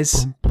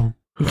realize...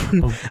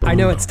 I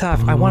know it's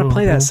tough. I want to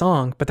play that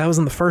song, but that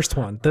wasn't the first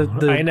one.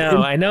 I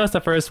know it's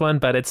the first one,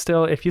 but it's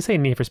still, if you say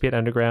Need for Speed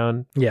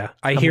Underground,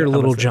 I hear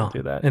Little John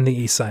and the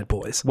East Side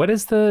Boys.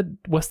 What's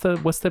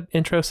the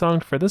intro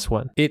song for this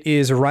one? It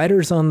is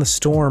Riders on the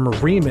Storm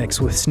remix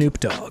with Snoop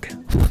Dogg.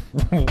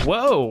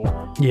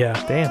 Whoa. Yeah.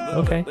 Damn.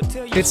 Okay.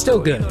 It's still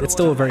good. It's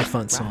still a very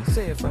fun song.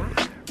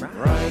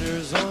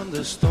 Riders on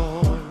the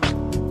storm.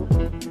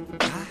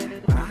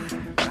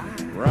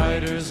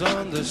 Riders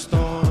on the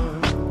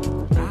storm.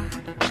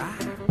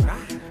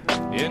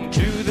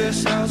 Into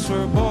this house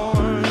we're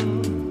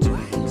born.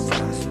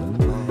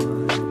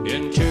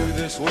 Into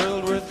this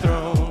world we're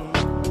thrown.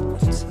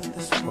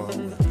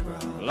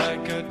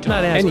 Like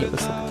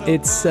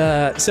a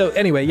so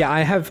anyway, yeah,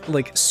 I have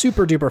like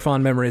super duper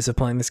fond memories of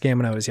playing this game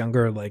when I was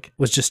younger. Like,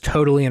 was just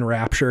totally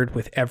enraptured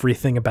with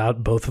everything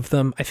about both of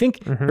them. I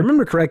think, if I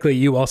remember correctly,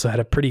 you also had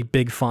a pretty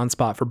big fond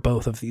spot for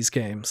both of these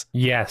games.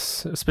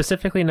 Yes,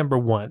 specifically number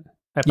 1.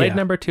 I played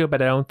number 2,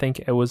 but I don't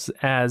think it was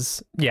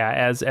as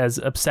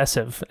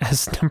obsessive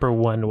as number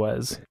 1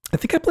 was. I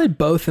think I played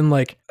both, and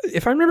like,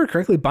 if I remember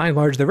correctly, by and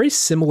large, they're very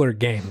similar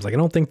games. Like, I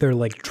don't think they're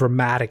like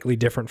dramatically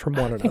different from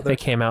one another. They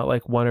came out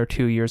like 1 or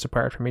 2 years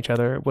apart from each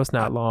other. It was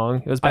not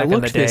long. It was back in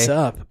the day. I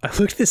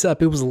looked this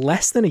up. It was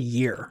less than a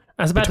year.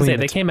 I was about to say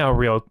they came out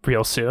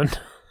real soon.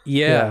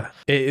 Yeah.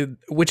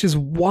 Which is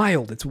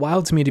wild. It's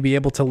wild to me to be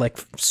able to like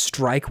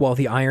strike while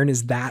the iron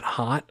is that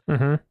hot.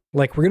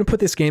 Like, we're going to put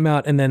this game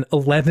out and then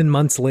 11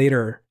 months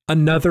later,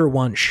 another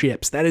one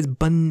ships. That is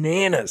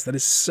bananas.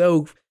 That's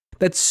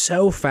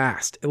so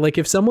fast. Like,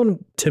 if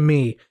someone to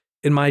me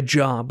in my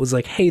job was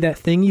like, hey, that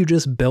thing you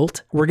just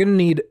built, we're going to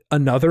need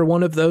another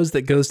one of those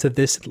that goes to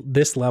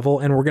this level,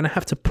 and we're going to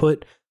have to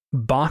put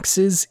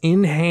boxes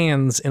in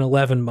hands in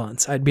 11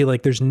 months. I'd be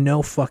like, there's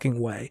no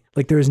fucking way.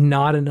 Like, there's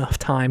not enough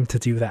time to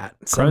do that.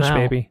 Crunch,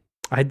 baby.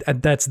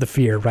 That's the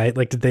fear, right?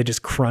 Like, did they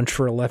just crunch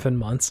for 11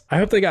 months? I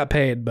hope they got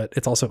paid, but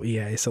it's also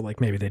EA, so like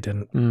maybe they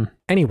didn't.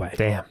 Anyway.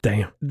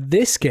 Damn.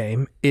 This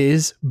game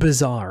is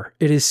bizarre.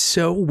 It is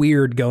so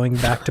weird going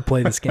back to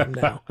play this game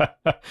now.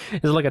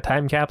 Is it like a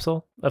time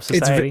capsule of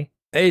society?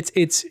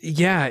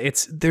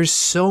 There's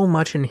so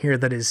much in here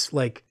that is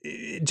like,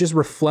 it just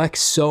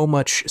reflects so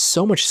much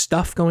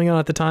stuff going on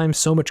at the time,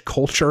 so much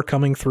culture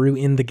coming through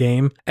in the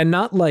game. And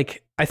not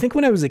like, I think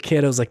when I was a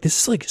kid, I was like,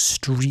 this is like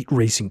street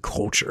racing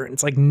culture. And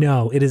it's like,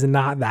 no, it is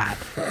not that.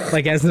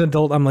 Like as an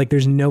adult, I'm like,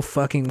 there's no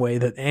fucking way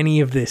that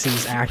any of this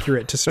is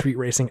accurate to street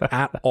racing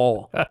at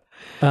all.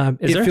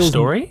 Is there a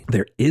story?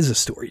 There is a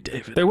story,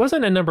 David. There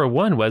wasn't a number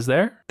 1, was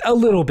there? A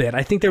little bit.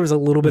 I think there was a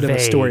little bit of a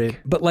story.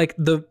 But like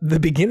the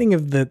beginning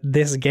of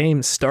this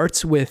game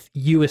starts with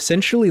you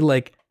essentially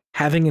like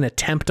having an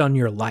attempt on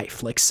your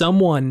life. Like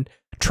someone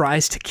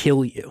tries to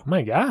kill you. Oh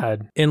my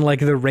God. In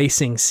like the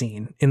racing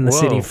scene in the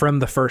city from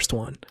the first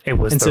one. It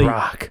was The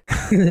Rock.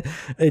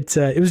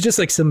 It was just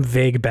like some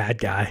vague bad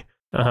guy.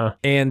 Uh-huh.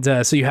 And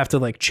so you have to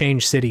like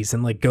change cities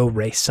and like go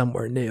race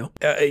somewhere new.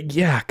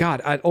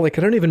 God, I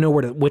don't even know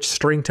which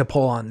string to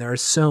pull on. There are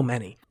so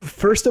many.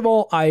 First of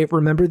all, I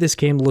remember this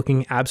game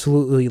looking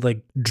absolutely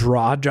like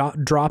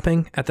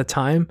dropping at the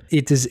time.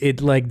 It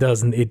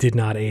did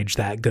not age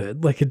that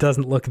good. Like it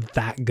doesn't look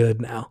that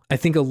good now. I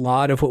think a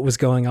lot of what was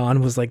going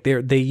on was like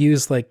they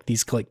used like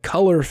these like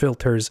color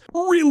filters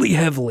really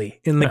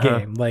heavily in the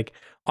game. Like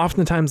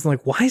oftentimes,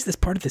 like, why is this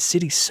part of the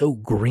city so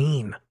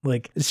green?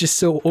 Like, it's just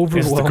so overwhelming.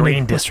 It's the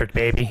green district,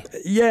 baby.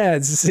 Yeah,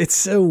 it's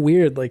so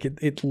weird. Like,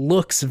 it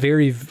looks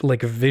very,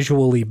 like,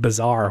 visually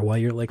bizarre while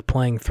you're, like,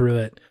 playing through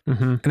it.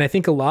 Mm-hmm. And I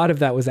think a lot of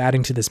that was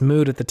adding to this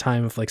mood at the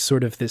time of, like,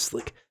 sort of this,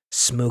 like,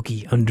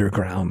 smoky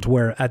underground,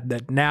 where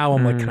now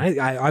I'm like,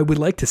 I would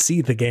like to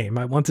see the game.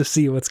 I want to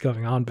see what's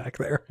going on back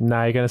there.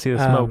 Now you're going to see the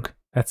smoke.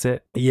 That's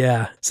it.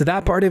 Yeah. So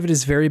that part of it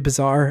is very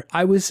bizarre.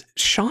 I was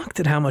shocked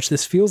at how much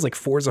this feels like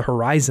Forza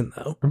Horizon,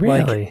 though.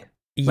 Really?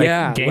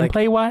 Yeah.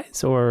 Gameplay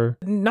wise, or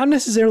not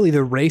necessarily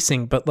the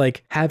racing, but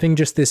like having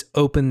just this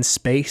open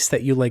space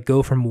that you like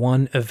go from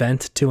one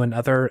event to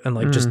another and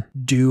like just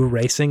do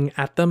racing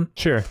at them.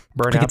 Sure.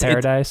 Burnout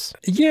Paradise.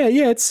 Yeah,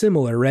 it's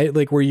similar, right?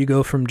 Like where you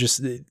go from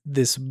just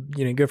this,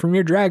 go from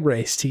your drag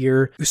race to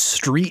your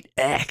Street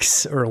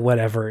X or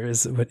whatever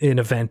is an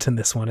event in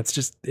this one.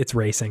 It's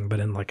racing,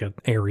 but in like an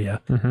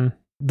area. Mm-hmm.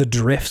 The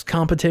drift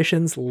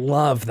competitions,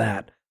 love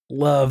that.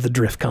 Love the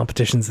drift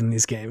competitions in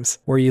these games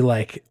where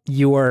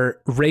you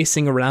are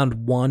racing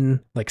around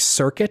one like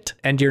circuit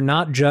and you're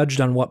not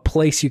judged on what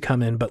place you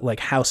come in, but like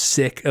how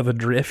sick of a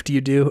drift you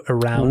do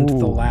around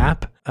the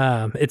lap.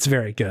 It's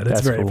very good.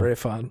 It's very, very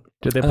fun.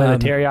 Did they play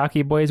the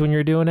Teriyaki Boys when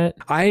you're doing it?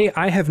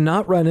 I have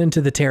not run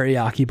into the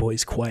Teriyaki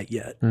Boys quite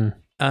yet.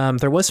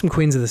 There was some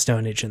Queens of the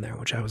Stone Age in there,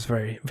 which I was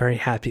very, very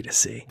happy to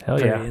see.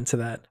 Very into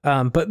that.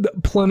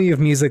 But plenty of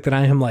music that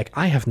I am like,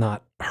 I have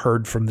not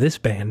heard from this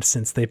band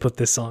since they put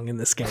this song in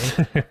this game.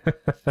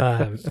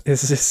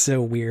 It's just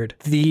so weird.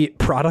 The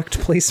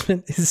product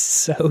placement is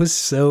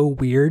so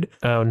weird.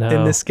 Oh no!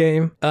 In this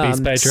game,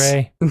 Beats by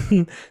Dre.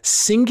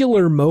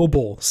 Singular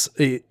Mobiles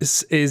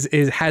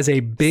has a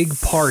big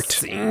part.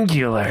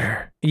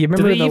 Singular. You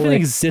remember do they even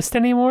exist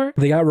anymore?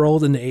 They got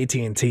rolled into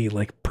AT&T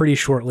like pretty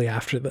shortly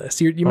after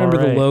this. You remember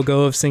the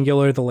logo of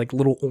Singular, the like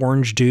little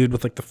orange dude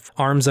with like the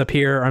arms up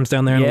here, arms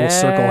down there, and a little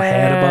circle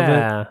head above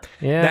it.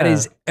 Yeah, that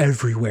is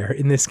everywhere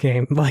in this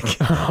game. Like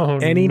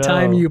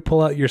anytime you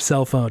pull out your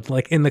cell phone,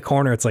 like in the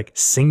corner, it's like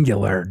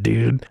Singular,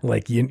 dude.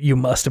 Like you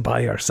must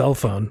buy our cell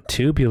phone.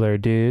 Tubular,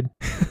 dude.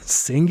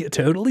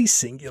 Totally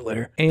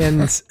singular.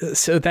 And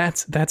so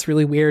that's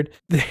really weird.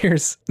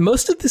 There's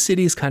most of the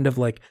city is kind of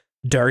like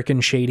dark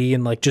and shady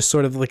and like just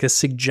sort of like a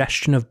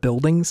suggestion of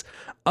buildings,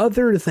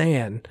 other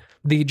than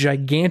the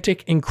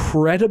gigantic,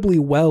 incredibly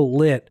well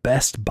lit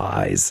Best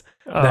Buys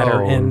that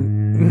are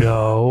in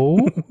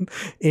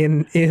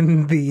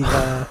in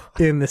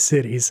the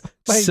cities.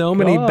 So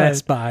many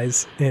Best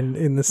Buys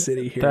in the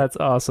city here. That's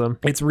awesome.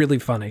 It's really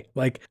funny.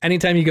 Like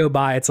anytime you go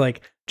by, it's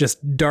like just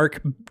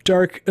dark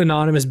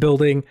anonymous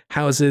building,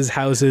 houses,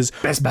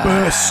 Best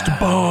Buy.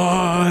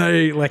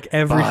 Like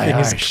everything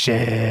is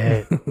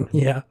shit.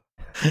 Yeah.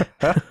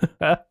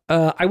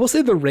 I will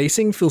say the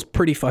racing feels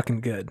pretty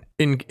fucking good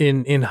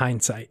in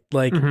hindsight.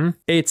 Like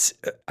it's,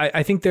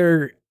 I think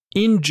there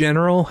in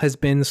general has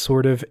been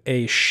sort of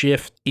a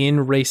shift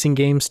in racing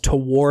games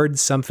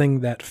towards something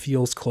that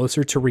feels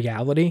closer to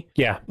reality.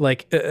 Yeah.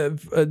 Like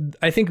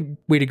I think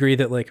we'd agree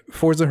that like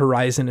Forza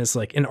Horizon is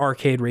like an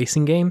arcade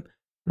racing game,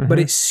 but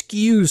it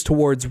skews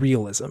towards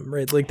realism,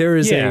 right? Like there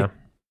is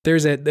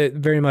there's a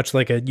very much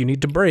like you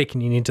need to brake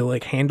and you need to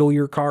like handle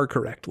your car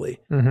correctly.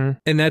 And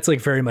that's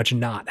like very much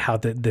not how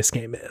this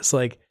game is.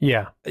 Like,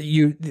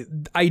 you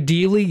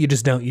ideally you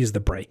just don't use the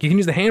brake. You can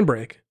use the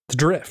handbrake to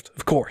drift,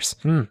 of course,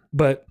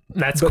 but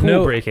that's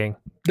cool braking.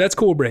 That's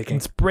cool braking.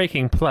 It's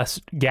braking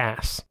plus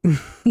gas.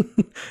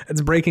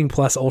 It's braking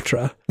plus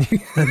ultra.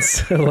 And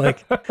so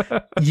like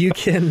you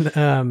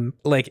can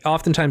like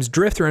oftentimes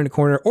drift around a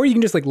corner, or you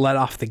can just like let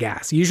off the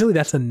gas. Usually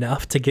that's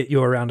enough to get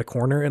you around a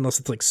corner unless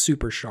it's like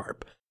super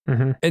sharp.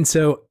 And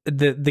so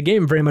the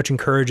game very much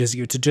encourages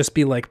you to just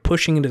be like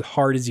pushing it as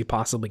hard as you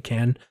possibly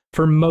can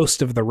for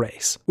most of the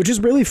race, which is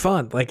really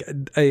fun. Like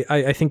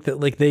I think that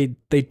like they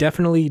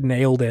definitely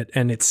nailed it,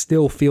 and it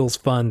still feels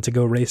fun to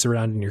go race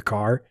around in your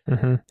car.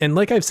 Mm-hmm. And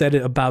like I've said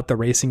about the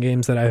racing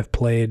games that I've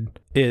played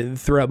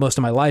throughout most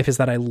of my life, is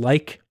that I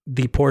like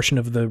the portion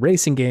of the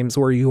racing games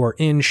where you are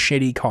in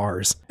shitty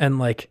cars. And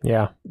like,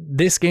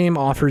 this game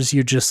offers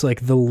you just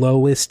like the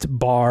lowest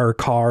bar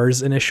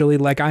cars initially.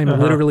 Like I'm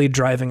literally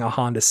driving a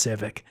Honda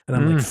Civic, and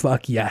I'm like,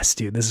 fuck yes,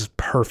 dude, this is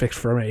perfect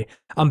for me.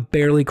 I'm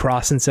barely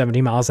crossing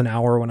 70 miles an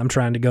hour when I'm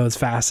trying to go as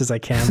fast as I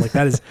can. Like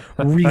that is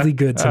really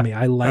good to me.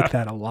 I like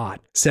that a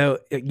lot. So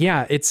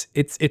yeah, it's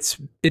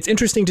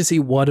interesting to see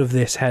what of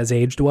this has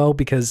aged well,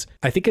 because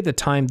I think at the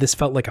time this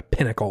felt like a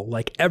pinnacle.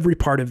 Like every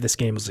part of this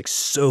game was like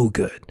so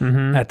good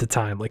at the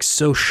time, like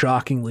so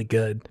shockingly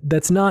good.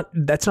 That's not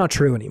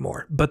true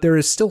anymore, but there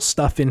is still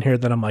stuff in here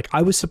that I'm like,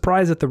 I was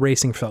surprised that the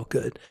racing felt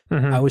good.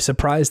 I was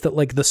surprised that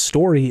like the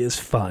story is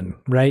fun,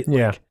 right? Like,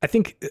 yeah. I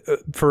think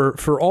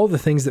for all the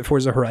things that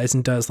Forza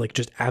Horizon does, like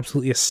just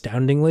absolutely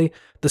astoundingly,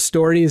 the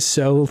story is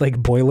so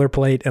like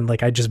boilerplate, and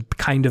like I just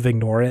kind of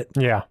ignore it.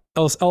 Yeah.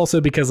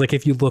 Also because like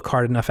if you look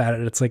hard enough at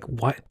it, it's like,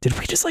 what did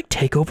we just like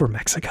take over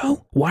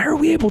Mexico? Why are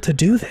we able to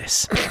do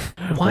this?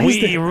 Why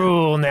we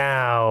rule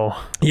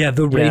now? Yeah,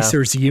 the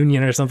Racers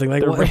Union or something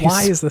like.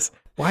 Why is this?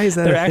 Why is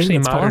that? They're actually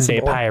modern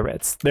day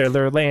pirates. They're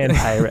land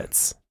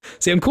pirates.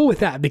 See, I'm cool with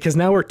that, because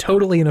now we're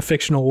totally in a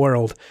fictional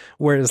world,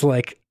 whereas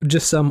like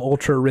just some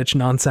ultra rich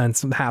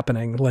nonsense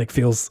happening like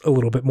feels a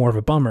little bit more of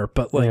a bummer.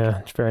 But like,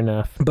 yeah, fair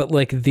enough. But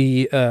like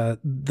the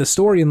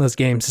story in those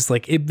games is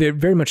like it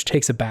very much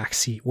takes a back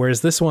seat,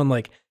 whereas this one,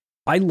 like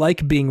I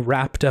like being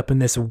wrapped up in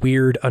this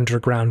weird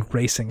underground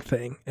racing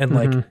thing and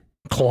like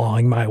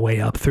clawing my way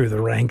up through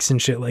the ranks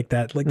and shit like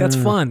that. Like that's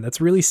fun.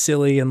 That's really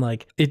silly, and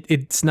like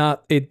it's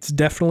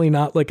definitely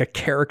not like a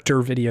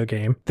character video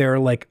game. There are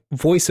like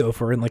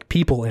voiceover and like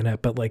people in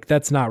it, but like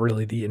that's not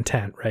really the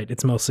intent, right?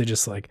 It's mostly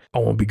just like, I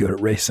want to be good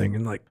at racing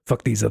and like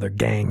fuck these other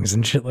gangs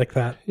and shit like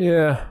that.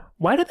 Yeah.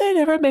 Why did they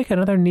never make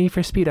another Need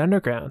for Speed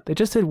Underground? They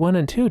just did 1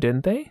 and 2,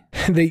 didn't they?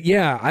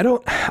 I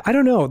don't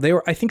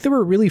know. I think they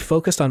were really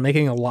focused on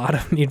making a lot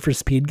of Need for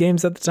Speed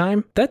games at the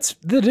time. That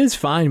is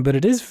fine, but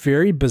it is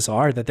very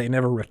bizarre that they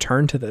never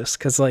returned to this,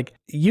 because like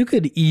you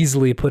could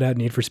easily put out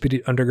Need for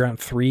Speed Underground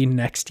 3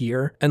 next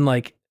year, and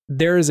like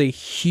there is a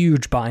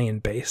huge buy-in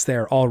base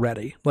there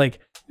already. Like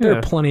there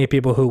are plenty of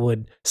people who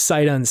would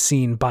sight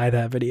unseen buy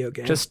that video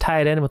game. Just tie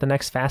it in with the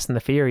next Fast and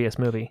the Furious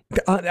movie.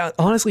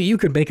 Honestly, you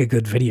could make a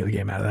good video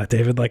game out of that,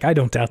 David. Like, I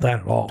don't doubt that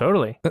at all.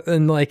 Totally.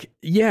 And like,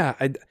 yeah,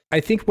 I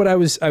think what I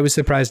was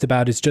surprised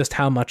about is just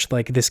how much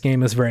like this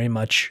game is very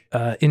much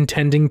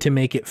intending to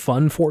make it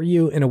fun for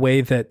you in a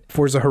way that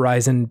Forza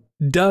Horizon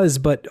does,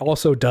 but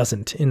also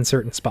doesn't in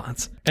certain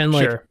spots. And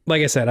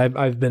like I said,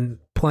 I've been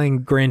playing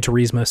Gran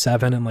Turismo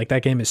 7, and like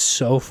that game is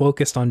so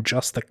focused on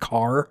just the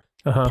car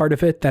part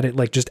of it that it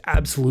like just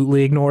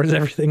absolutely ignores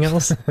everything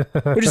else,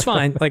 which is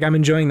fine. Like I'm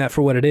enjoying that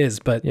for what it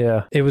is, but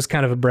it was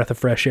kind of a breath of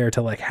fresh air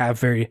to like have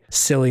very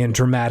silly and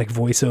dramatic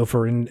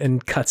voiceover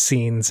and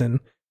cutscenes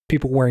and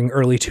people wearing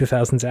early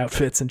 2000s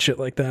outfits and shit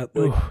like that.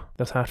 Like, ooh,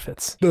 those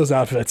outfits.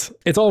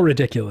 It's all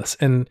ridiculous.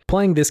 And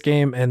playing this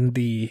game and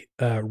the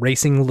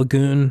Racing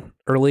Lagoon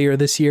earlier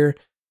this year,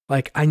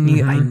 like I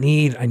need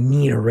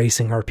a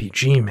racing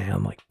RPG,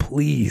 man. Like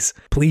please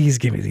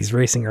give me these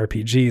racing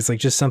RPGs. Like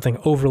just something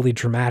overly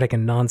dramatic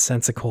and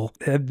nonsensical.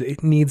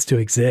 It needs to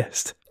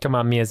exist. Come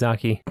on,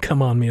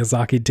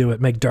 Miyazaki, do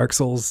it. Make Dark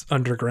Souls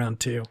Underground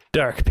 2.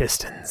 Dark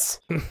Pistons.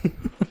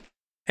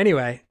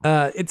 Anyway,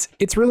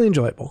 it's really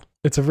enjoyable.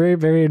 It's a very,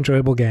 very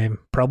enjoyable game.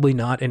 Probably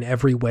not in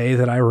every way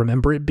that I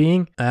remember it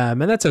being.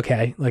 And that's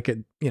okay. Like,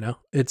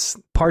 it's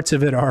parts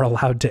of it are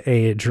allowed to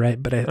age,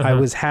 right? But I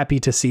was happy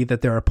to see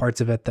that there are parts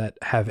of it that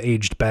have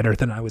aged better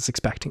than I was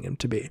expecting them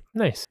to be.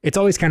 Nice. It's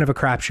always kind of a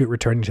crapshoot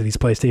returning to these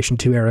PlayStation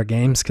 2 era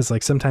games, because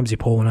like sometimes you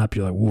pull one up,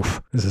 you're like,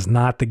 woof, this is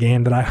not the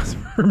game that I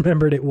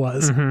remembered it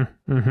was.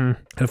 And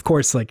of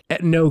course, like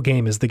no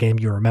game is the game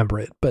you remember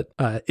it, but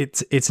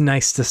it's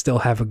nice to still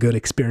have a good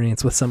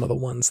experience with some of the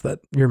ones that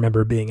you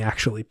remember being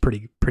actually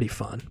pretty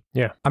fun.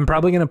 Yeah. I'm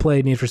probably going to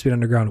play Need for Speed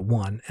Underground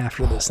 1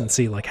 after this and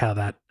see like how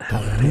that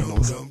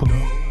handles.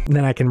 And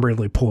then I can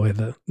really play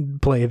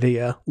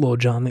the Lil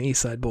Jon the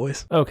East Side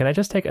Boys. Oh, can I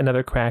just take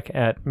another crack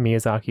at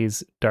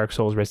Miyazaki's Dark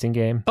Souls racing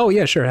game? Oh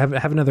yeah, sure.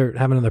 Have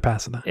another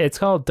pass at that. It's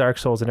called Dark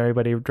Souls, and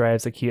everybody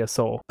drives a Kia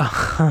Soul.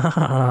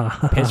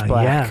 Pitch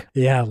black.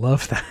 Yeah, I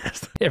love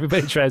that.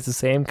 Everybody drives the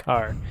same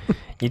car.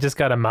 You just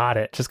gotta mod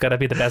it. Just gotta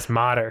be the best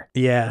modder.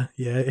 Yeah.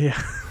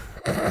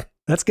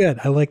 That's good.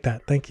 I like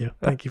that. Thank you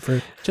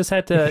for. Just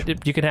had to.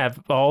 You can have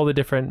all the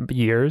different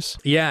years.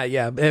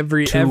 Yeah.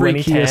 Every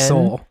Kia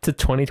Soul to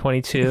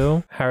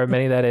 2022, however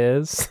many that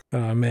is.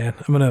 Oh man,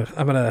 I'm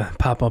gonna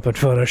pop up in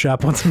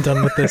Photoshop once I'm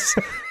done with this.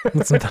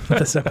 Once I'm done with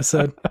this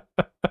episode.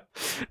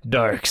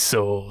 Dark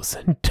Souls.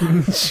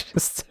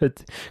 Just a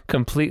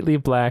completely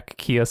black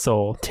Kia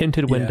Soul.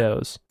 Tinted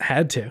windows.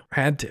 Had to.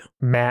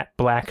 Matte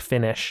black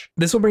finish.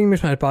 This will bring me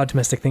to my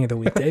optimistic thing of the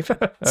week, Dave.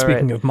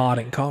 Speaking of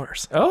modding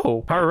cars.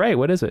 Oh, all right.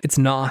 What is it? It's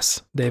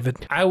NOS,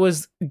 David. I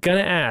was going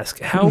to ask,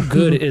 how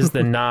good is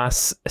the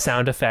NOS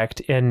sound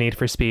effect in Need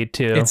for Speed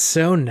 2? It's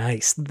so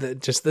nice.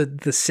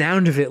 The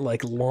sound of it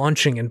like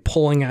launching and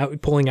pulling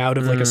out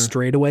of like a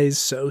straightaway is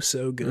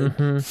so good.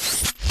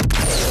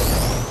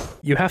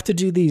 You have to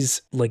do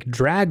these like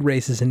drag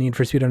races in Need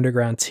for Speed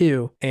Underground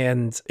 2,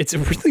 and it's a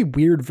really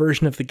weird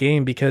version of the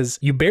game because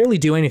you barely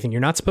do anything.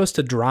 You're not supposed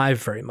to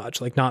drive very much,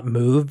 like not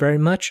move very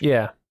much.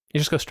 Yeah. You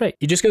just go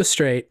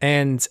straight.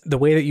 And the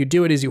way that you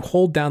do it is you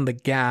hold down the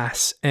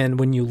gas, and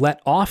when you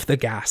let off the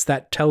gas,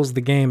 that tells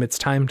the game it's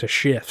time to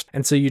shift.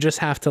 And so you just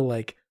have to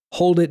like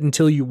hold it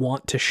until you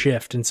want to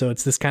shift. And so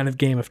it's this kind of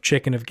game of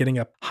chicken of getting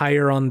up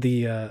higher on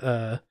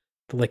the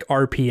like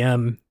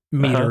RPM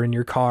meter in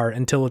your car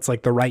until it's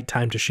like the right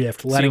time to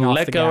shift, letting off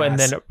the gas. So you let go, and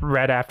then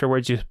right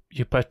afterwards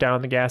you put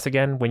down the gas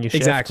again when you shift?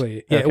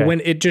 Exactly. Yeah, okay. When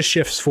it just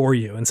shifts for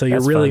you. And so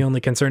you're really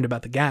only concerned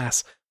about the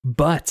gas.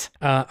 But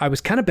I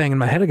was kind of banging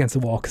my head against the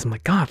wall because I'm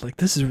like, God, like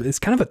it's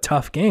kind of a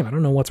tough game. I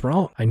don't know what's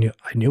wrong. I knew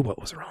what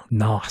was wrong.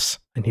 NOS.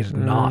 I needed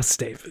NOS,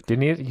 David.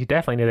 You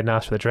definitely needed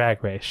NOS for the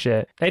drag race.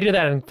 Shit. They do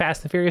that in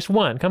Fast and Furious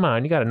 1. Come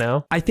on, you got to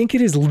know. I think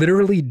it is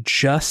literally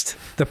just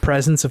the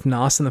presence of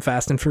NOS in the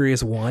Fast and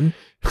Furious 1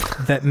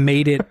 that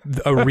made it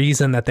a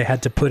reason that they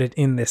had to put it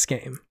in this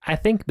game. I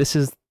think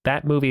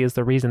that movie is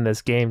the reason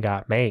this game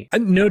got made.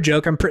 No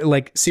joke. I'm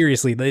like,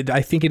 seriously,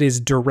 I think it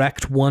is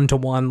direct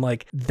one-to-one.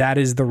 Like, that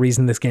is the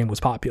reason this game was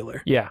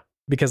popular. Yeah.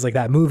 Because like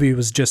that movie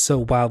was just so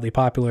wildly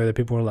popular that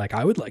people were like,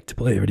 I would like to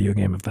play a video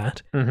game of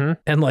that. Mm-hmm.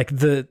 And like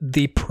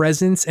the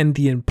presence and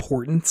the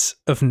importance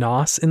of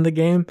NOS in the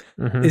game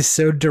is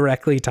so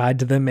directly tied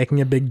to them making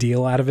a big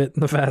deal out of it in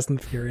the Fast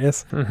and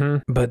Furious.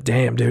 Mm-hmm. But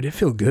damn, dude, it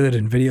feels good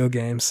in video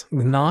games.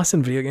 The NOS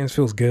in video games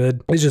feels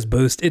good. It's just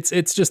boost.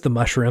 It's just the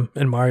mushroom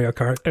in Mario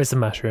Kart. It's a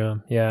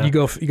mushroom. Yeah. You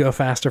go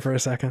faster for a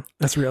second.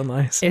 That's real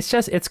nice.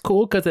 It's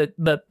cool because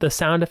the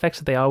sound effects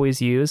that they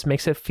always use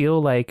makes it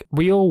feel like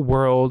real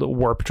world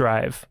warp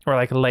drive. Or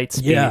like light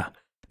speed. Yeah.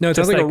 No, it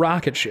sounds like a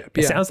rocket ship.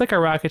 It sounds like a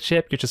rocket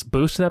ship. You're just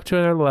boosting up to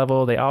another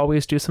level. They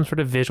always do some sort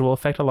of visual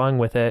effect along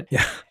with it.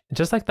 Yeah.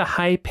 Just like the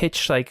high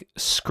pitched like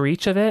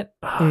screech of it.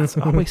 Oh, it's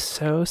always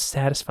so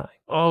satisfying.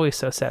 Always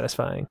so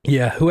satisfying.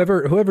 Yeah.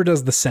 Whoever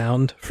does the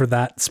sound for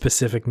that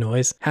specific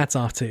noise, hats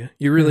off to you.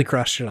 You really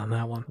crushed it on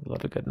that one. I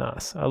love a good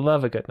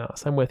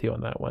NOS. I'm with you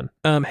on that one.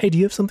 Hey, do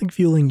you have something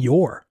fueling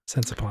your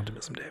sense of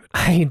optimism, David?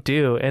 I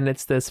do. And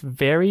it's this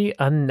very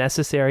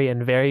unnecessary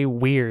and very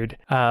weird,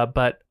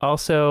 but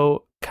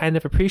also kind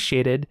of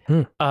appreciated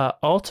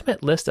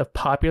ultimate list of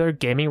popular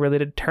gaming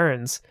related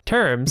terms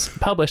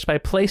published by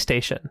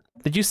PlayStation.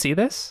 Did you see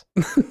this?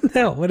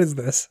 No, what is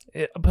this?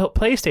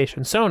 PlayStation,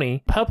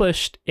 Sony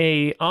published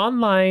a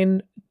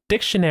online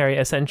dictionary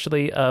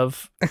essentially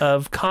of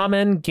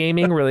common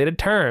gaming related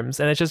terms,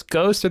 and it just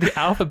goes through the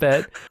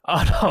alphabet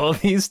on all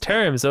of these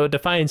terms. So it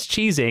defines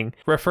cheesing,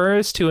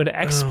 refers to an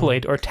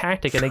exploit or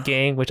tactic in a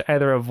game which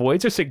either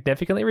avoids or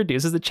significantly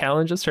reduces the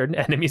challenge of certain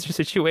enemies or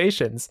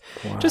situations.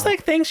 Wow. Just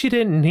like things you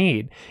didn't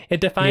need.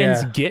 It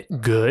defines get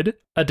good,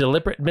 a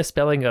deliberate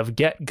misspelling of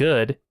get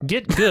good.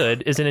 Get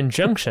good is an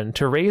injunction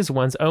to raise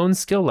one's own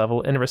skill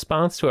level in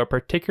response to a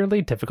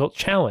particularly difficult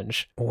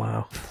challenge.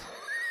 Wow.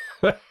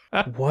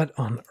 What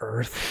on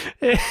earth?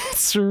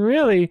 It's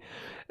really,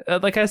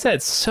 like I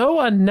said, so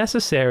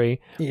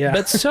unnecessary. Yeah.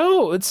 But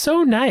it's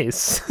so nice,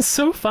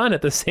 so fun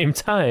at the same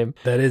time.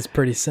 That is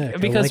pretty sick.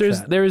 Because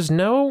there's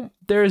no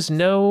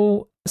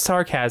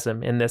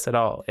sarcasm in this at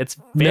all. It's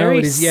very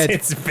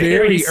it's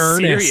very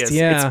earnest. Serious.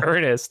 Yeah. It's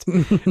earnest.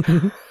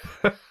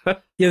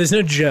 Yeah, there's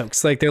no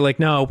jokes. Like they're like,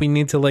 no, we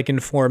need to like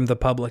inform the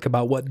public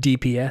about what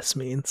DPS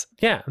means.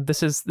 Yeah,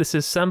 this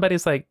is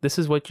somebody's like, this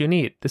is what you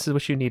need. This is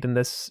what you need in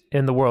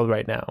the world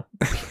right now.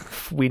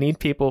 We need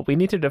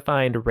to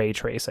define ray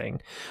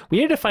tracing. We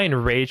need to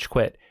find rage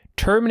quit,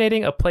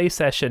 terminating a play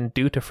session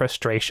due to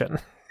frustration.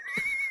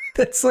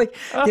 That's like,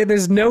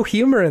 there's no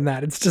humor in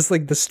that. It's just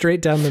like the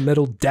straight down the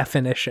middle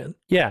definition.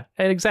 Yeah,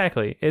 and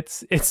exactly.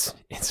 It's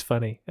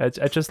funny. I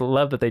just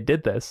love that they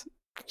did this.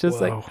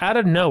 Just like out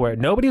of nowhere.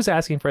 Nobody was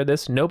asking for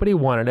this. Nobody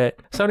wanted it.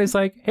 Somebody's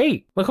like,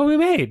 hey, look what we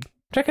made.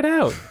 Check it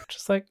out.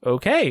 Just like,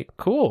 okay,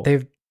 cool.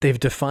 They've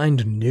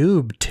defined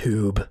noob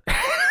tube.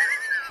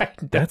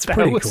 That's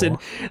pretty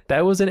cool.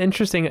 That was an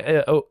interesting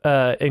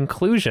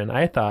inclusion,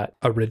 I thought.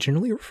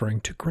 Originally referring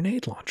to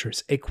grenade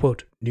launchers, a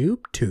quote, noob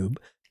tube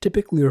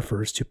typically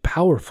refers to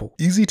powerful,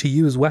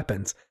 easy-to-use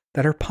weapons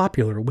that are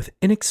popular with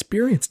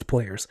inexperienced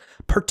players,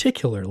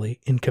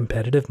 particularly in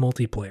competitive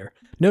multiplayer.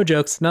 No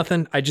jokes,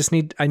 nothing.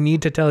 I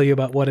need to tell you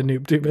about what a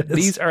noob tube is.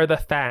 These are the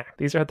facts.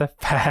 These are the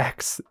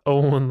facts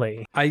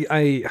only.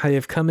 I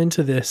have come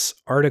into this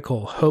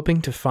article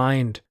hoping to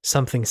find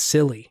something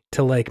silly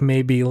to like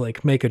maybe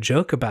like make a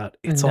joke about.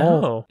 It's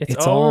all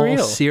real.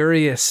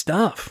 Serious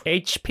stuff.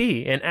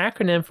 HP, an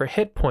acronym for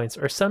hit points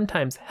or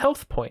sometimes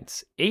health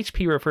points.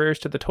 HP refers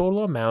to the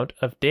total amount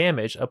of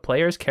damage a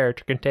player's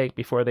character can take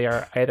before they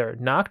are either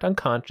knocked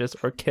unconscious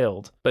or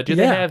killed. But do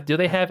they have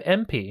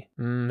MP?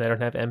 They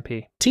don't have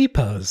MP.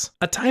 T-pose,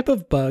 a type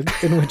of bug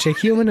in which a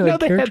humanoid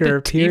character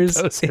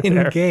appears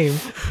in game,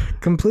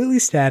 completely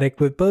static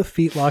with both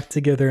feet locked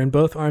together and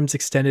both arms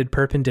extended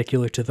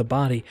perpendicular to the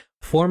body,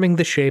 forming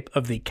the shape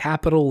of the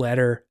capital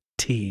letter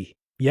T.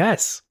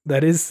 Yes,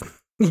 that is...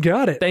 You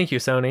got it. Thank you,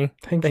 Sony.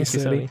 Thank you,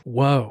 Sony.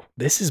 Whoa,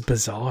 this is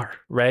bizarre.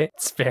 Right?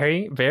 It's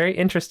very, very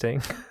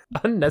interesting.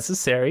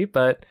 Unnecessary,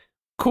 but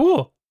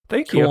cool.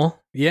 Thank you. Cool.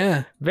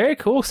 Yeah. Very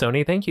cool,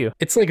 Sony. Thank you.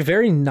 It's like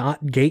very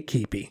not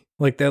gatekeepy.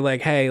 Like they're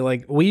like, hey,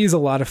 like we use a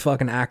lot of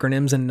fucking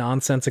acronyms and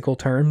nonsensical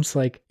terms.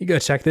 Like you go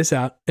check this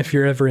out if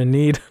you're ever in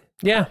need.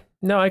 Yeah.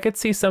 No, I could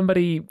see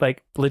somebody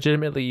like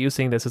legitimately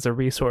using this as a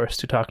resource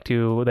to talk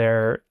to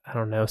their, I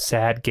don't know,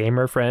 sad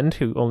gamer friend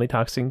who only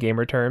talks in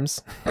gamer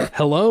terms.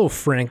 Hello,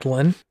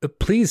 Franklin.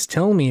 Please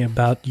tell me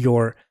about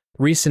your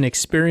recent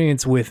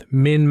experience with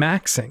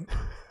min-maxing,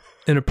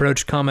 an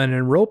approach common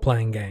in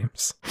role-playing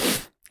games.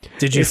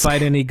 Did you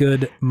fight any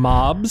good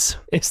mobs?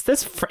 Is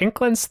this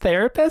Franklin's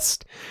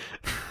therapist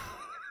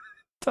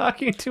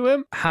talking to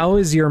him? How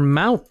is your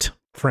mount,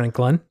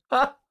 Franklin?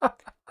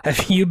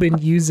 Have you been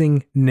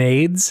using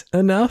nades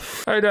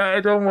enough? I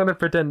don't want to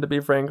pretend to be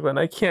Franklin.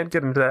 I can't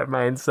get into that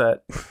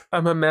mindset.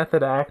 I'm a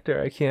method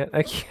actor. I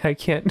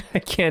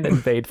can't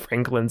invade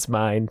Franklin's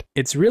mind.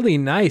 It's really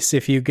nice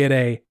if you get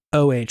a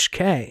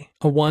OHK,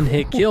 a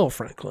one-hit kill,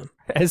 Franklin.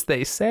 As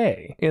they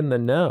say, in the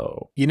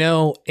know. You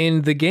know,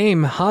 in the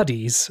game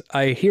Hades,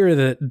 I hear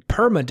that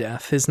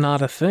permadeath is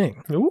not a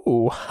thing.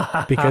 Ooh.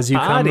 Because you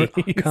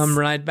come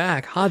right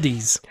back.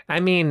 Hades. I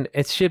mean,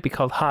 it should be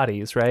called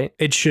Hades, right?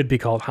 It should be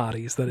called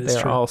Hades, that is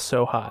true. They're all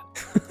so hot.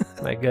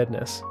 My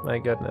goodness.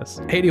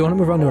 Hey, do you want to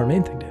move on to our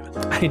main thing, David?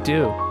 I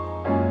do.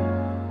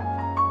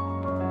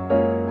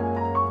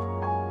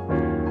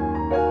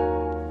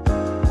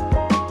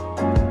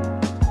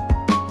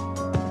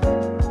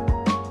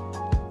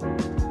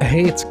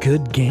 Hey, it's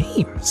Good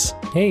Games.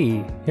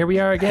 Hey, here we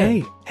are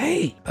again.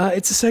 Hey.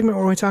 It's a segment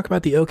where we talk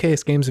about the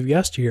okayest games of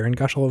yesteryear and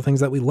gush all the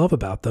things that we love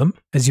about them.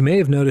 As you may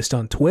have noticed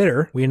on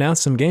Twitter, we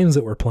announced some games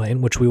that we're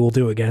playing, which we will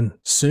do again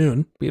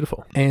soon.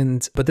 Beautiful.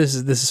 But this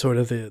is sort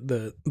of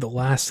the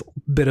last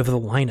bit of the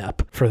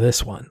lineup for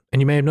this one.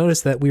 And you may have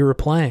noticed that we were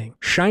playing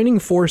Shining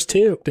Force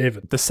 2,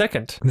 David. The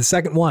second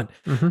one.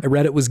 Mm-hmm. I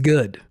read it was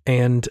good.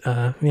 And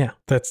yeah,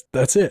 that's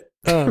it.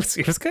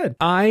 It was good.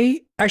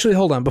 Actually,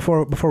 hold on.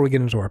 Before we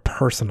get into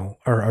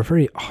our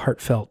very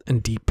heartfelt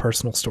and deep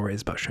personal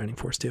stories about Shining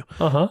Force 2,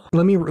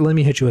 let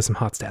me hit you with some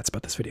hot stats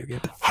about this video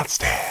game. Hot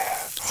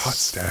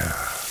stats.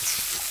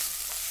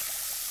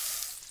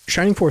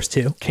 Shining Force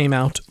 2 came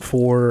out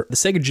for the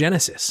Sega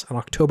Genesis on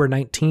October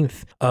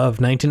 19th of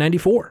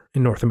 1994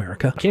 in North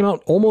America. Came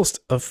out almost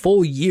a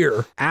full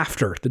year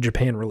after the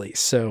Japan release,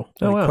 so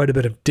quite a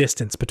bit of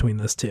distance between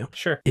those two.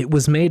 Sure. It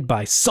was made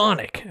by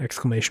Sonic!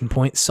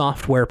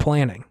 Software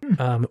Planning,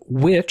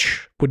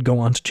 which would go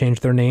on to change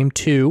their name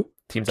to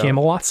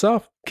Camelot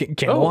Software Planning.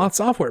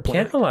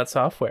 Camelot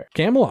Software.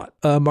 Camelot,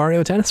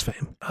 Mario Tennis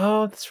fame.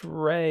 Oh, that's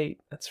right.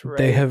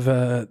 They have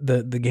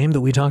the game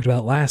that we talked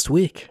about last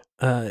week.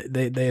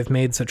 They have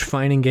made such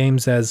fining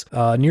games as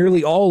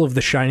nearly all of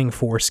the Shining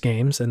Force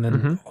games, and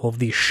then all of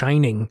the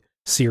Shining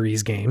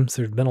series games.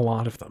 There's been a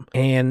lot of them.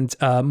 And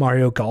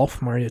Mario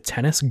Golf, Mario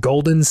Tennis,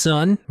 Golden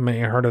Sun. You may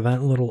have heard of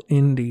that little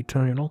indie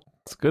title.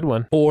 It's a good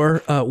one.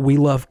 Or We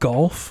Love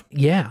Golf.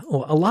 Yeah,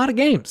 a lot of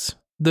games.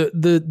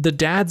 The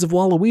dads of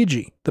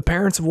Waluigi, the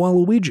parents of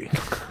Waluigi.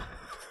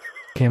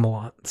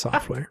 Camelot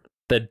Software.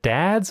 The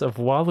Dads of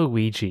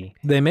Waluigi.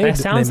 That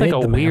sounds like a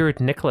weird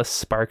Nicholas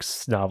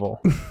Sparks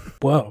novel.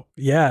 Whoa.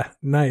 Yeah.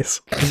 Nice.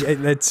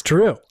 It's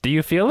true. Do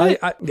you feel it?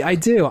 I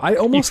do. I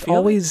almost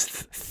always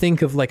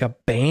think of like a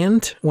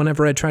band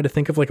whenever I try to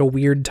think of like a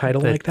weird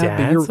title like that.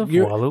 The Dads of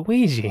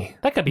Waluigi.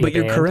 That could be a band. But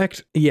you're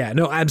correct. Yeah.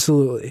 No,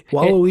 absolutely.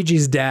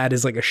 Waluigi's dad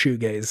is like a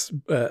shoegaze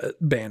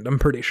band, I'm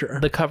pretty sure.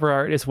 The cover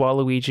art is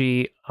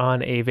Waluigi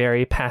on a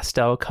very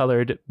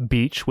pastel-colored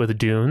beach with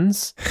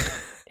dunes.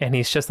 And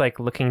he's just like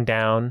looking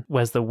down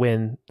as the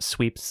wind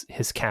sweeps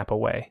his cap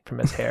away from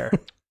his hair,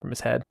 from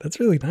his head. That's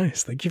really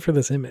nice. Thank you for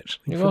this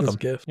image. You're welcome. This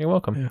gift. You're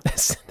welcome. Yeah.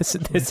 This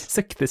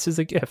is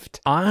a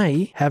gift.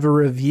 I have a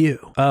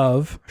review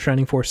of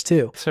Shining Force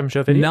 2. From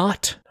Joe Video?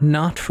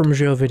 Not from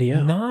Joe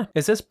Video.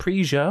 Is this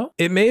pre-Joe?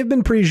 It may have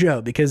been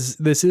pre-Joe because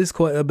this is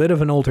quite a bit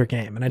of an older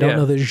game, and I don't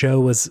know that Joe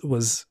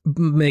was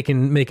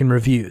making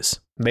reviews.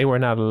 They were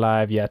not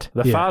alive yet.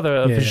 The father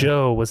of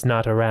Joe was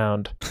not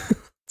around.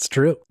 It's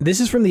true.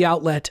 This is from the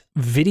outlet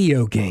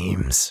Video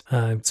Games,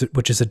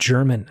 which is a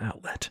German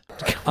outlet.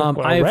 All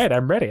right,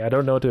 I'm ready. I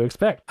don't know what to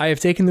expect. I have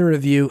taken the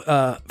review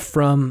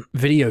from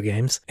Video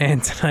Games,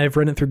 and I've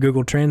run it through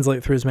Google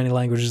Translate through as many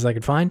languages as I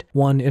could find,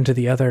 one into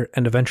the other,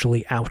 and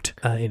eventually out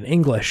in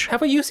English.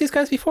 Have we used these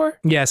guys before?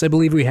 Yes, I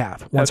believe we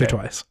have, once or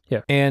twice.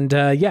 Yeah. And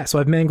so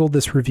I've mangled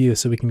this review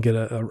so we can get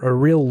a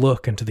real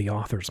look into the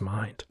author's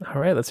mind.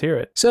 All right, let's hear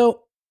it.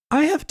 So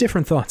I have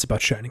different thoughts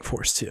about Shining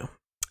Force 2.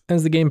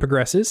 As the game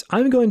progresses,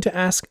 I'm going to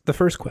ask the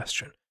first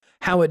question,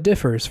 how it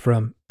differs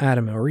from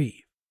Adam or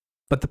Eve.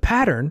 But the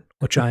pattern,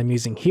 which I'm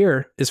using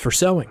here, is for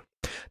sewing.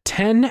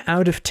 10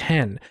 out of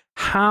 10.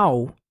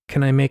 How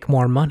can I make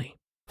more money?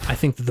 I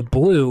think that the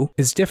blue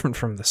is different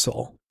from the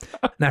soul.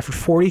 And after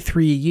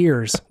 43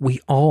 years, we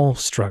all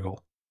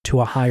struggle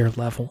to a higher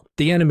level.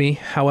 The enemy,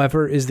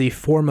 however, is the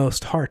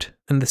foremost heart,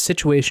 and the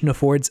situation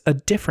affords a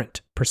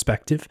different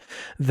perspective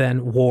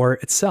than war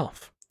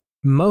itself.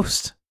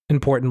 Most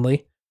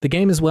importantly, the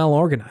game is well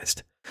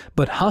organized,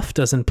 but Huff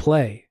doesn't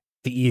play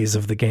the ease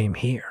of the game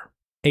here.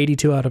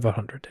 82 out of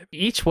 100.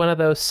 Each one of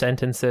those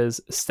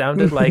sentences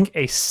sounded like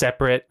a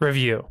separate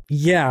review.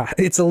 Yeah,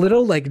 it's a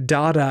little like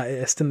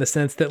Dadaist in the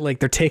sense that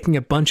like they're taking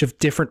a bunch of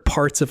different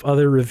parts of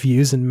other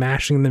reviews and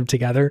mashing them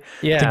together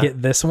to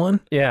get this one.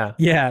 Yeah.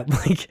 Yeah,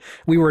 like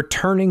we were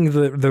turning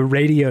the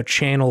radio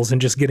channels and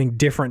just getting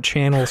different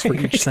channels for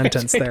each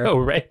sentence there. Oh,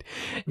 right.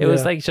 It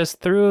was like just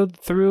threw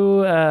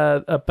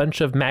a bunch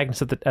of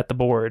magnets at the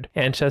board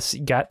and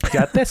just got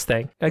this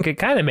thing. Like it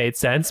kind of made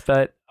sense,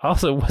 but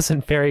also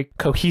wasn't very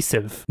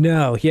cohesive.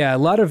 No, yeah, a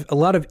lot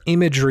of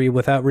imagery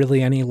without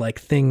really any like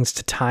things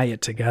to tie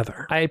it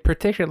together. I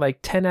particularly like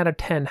 10 out of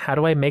 10. How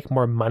do I make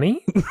more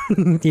money?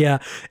 Yeah,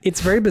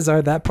 it's very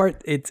bizarre. That part,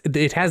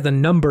 it has the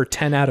number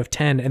 10 out of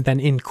 10, and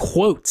then in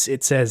quotes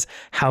it says,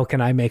 "How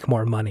can I make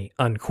more money?"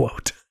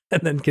 unquote.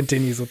 And then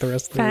continues with the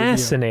rest of the review.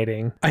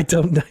 Fascinating. I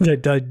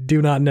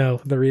do not know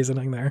the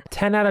reasoning there.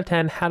 10 out of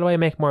 10, how do I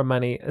make more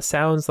money? It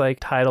sounds like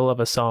title of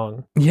a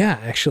song.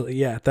 Yeah, actually,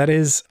 yeah. That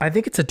is, I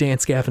think it's a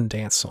Dance Gavin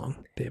Dance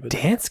song, David.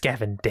 Dance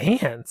Gavin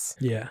Dance?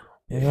 Yeah.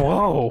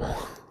 Whoa.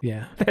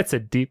 Yeah. That's a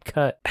deep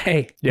cut.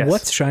 Hey,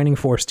 what's Shining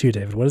Force 2,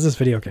 David? What is this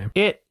video game?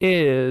 It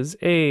is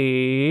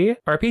a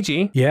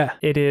RPG. Yeah.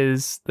 It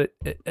is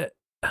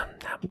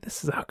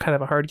this is kind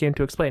of a hard game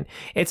to explain.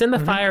 It's in the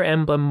Fire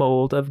Emblem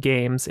mold of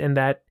games in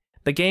that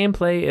the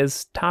gameplay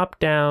is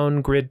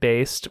top-down,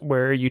 grid-based,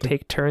 where you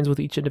take turns with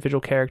each individual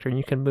character and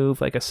you can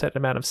move like a set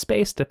amount of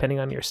space depending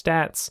on your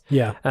stats.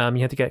 Yeah. You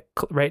have to get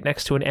right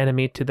next to an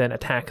enemy to then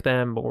attack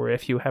them, or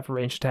if you have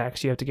ranged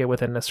attacks, you have to get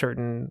within a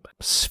certain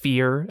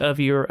sphere of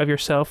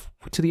yourself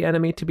to the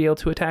enemy to be able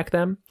to attack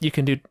them. You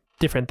can do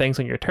different things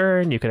on your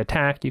turn. You can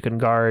attack, you can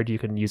guard, you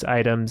can use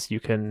items, you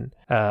can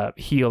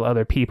heal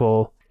other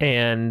people.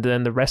 And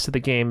then the rest of the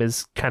game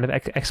is kind of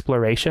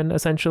exploration,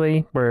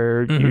 essentially,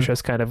 where you're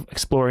just kind of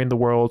exploring the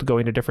world,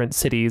 going to different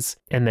cities,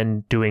 and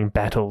then doing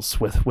battles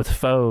with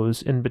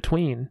foes in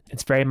between.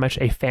 It's very much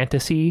a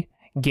fantasy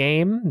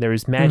game.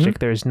 There's magic,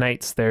 there's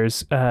knights,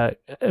 there's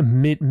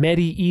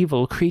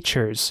medieval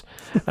creatures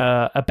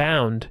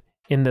abound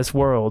in this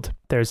world.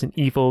 There's an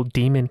evil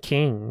demon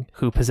king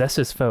who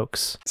possesses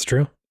folks. It's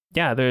true.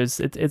 Yeah,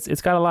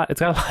 it's got a lot. It's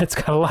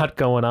got a lot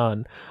going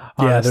on.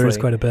 Honestly. Yeah, there is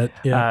quite a bit.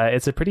 Yeah,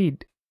 it's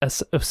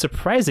a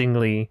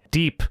surprisingly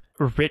deep,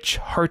 rich,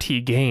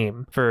 hearty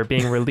game for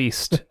being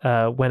released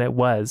when it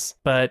was.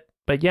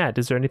 But yeah,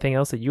 is there anything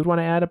else that you'd want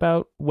to add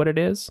about what it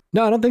is?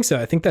 No, I don't think so.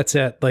 I think that's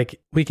it.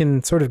 Like, we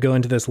can sort of go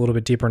into this a little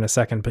bit deeper in a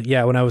second. But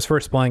yeah, when I was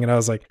first playing it, I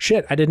was like,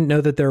 shit, I didn't know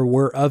that there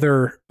were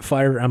other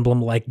Fire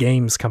Emblem-like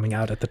games coming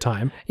out at the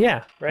time.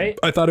 Yeah, right?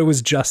 I thought it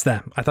was just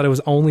them. I thought it was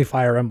only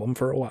Fire Emblem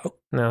for a while.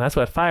 No, that's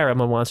what Fire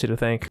Emblem wants you to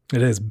think.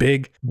 It is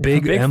big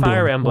Emblem.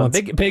 Fire Emblem.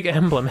 Big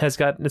Emblem has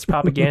gotten its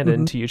propaganda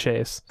into you,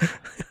 Chase.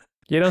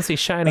 You don't see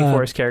Shining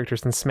Force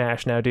characters in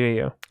Smash now, do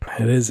you?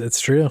 It's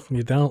true.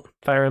 You don't.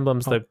 Fire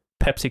Emblem's the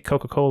Pepsi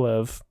Coca-Cola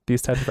of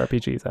these types of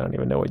RPGs. I don't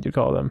even know what you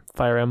call them.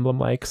 Fire Emblem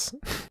likes.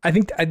 I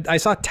think I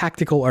saw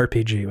tactical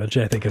RPG, which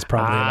I think is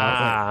probably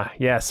about it.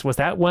 Yes. Was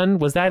that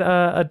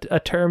a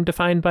term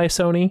defined by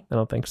Sony? I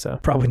don't think so.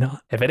 Probably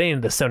not. If it ain't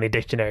in the Sony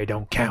dictionary,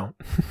 don't count.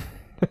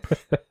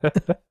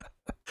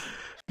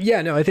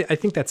 Yeah, no, I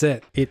think that's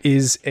it. It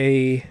was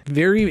a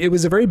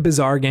very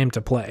bizarre game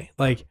to play.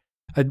 Like,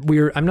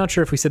 I'm not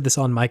sure if we said this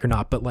on mic or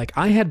not, but like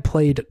I had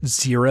played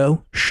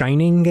 0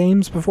 Shining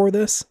games before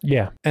this.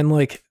 Yeah. And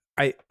like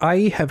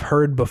I have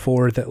heard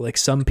before that like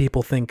some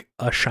people think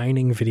a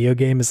Shining video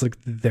game is like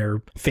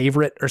their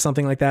favorite or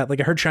something like that. Like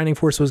I heard Shining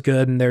Force was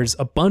good, and there's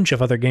a bunch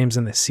of other games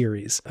in this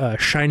series.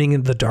 Shining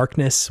in the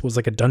Darkness was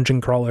like a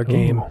dungeon crawler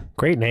game. Ooh,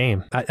 great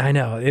name. I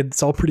know,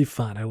 it's all pretty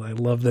fun. I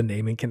love the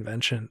naming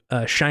convention.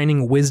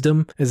 Shining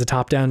Wisdom is a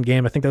top-down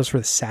game. I think that was for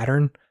the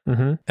Saturn.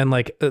 Mm-hmm. And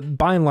like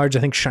by and large, I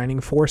think Shining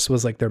Force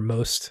was like their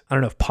most, I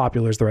don't know if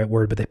popular is the right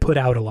word, but they put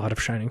out a lot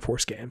of Shining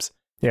Force games.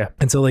 Yeah.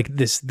 And so like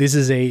this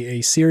is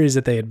a series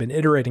that they had been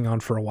iterating on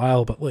for a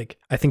while, but like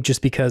I think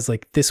just because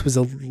like this was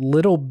a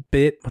little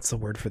bit, what's the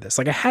word for this?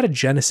 Like I had a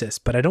Genesis,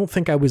 but I don't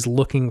think I was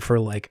looking for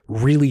like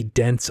really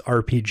dense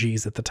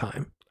RPGs at the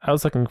time. I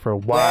was looking for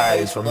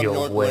Wise from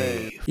Your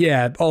Wave.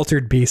 Yeah,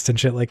 Altered Beast and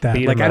shit like that.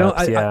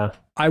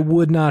 I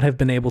would not have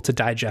been able to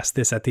digest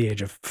this at the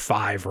age of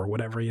 5 or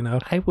whatever, you know?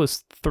 I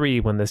was 3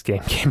 when this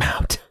game came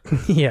out.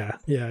 Yeah.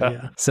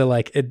 So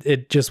like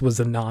it just was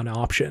a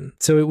non-option.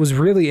 So it was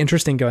really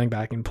interesting going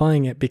back and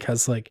playing it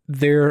because like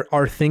there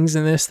are things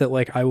in this that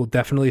like I will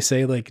definitely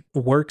say like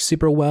work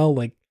super well.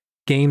 Like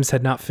games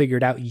had not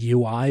figured out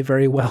UI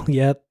very well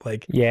yet.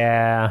 Like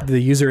the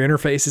user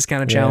interface is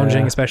kind of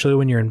challenging, especially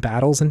when you're in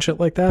battles and shit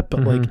like that.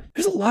 But like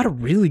there's a lot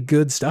of really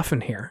good stuff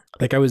in here.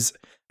 Like I was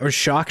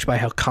shocked by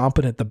how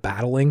competent the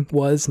battling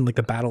was and like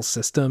the battle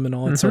system and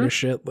all that sort of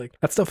shit. Like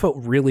that stuff felt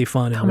really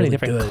fun. How many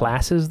different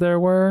classes there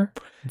were?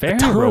 Very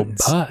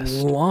robust.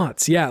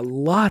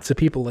 Lots of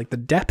people. Like the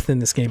depth in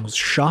this game was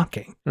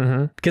shocking.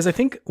 Because I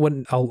think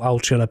when I'll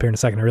shut up here in a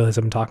second. I realize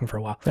I've been talking for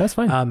a while. That's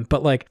fine.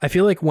 But like I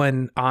feel like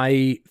when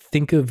I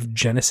think of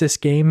Genesis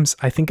games,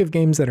 I think of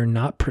games that are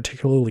not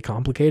particularly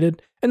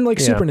complicated. And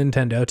like Super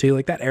Nintendo too,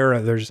 like that era,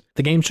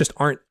 the games just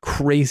aren't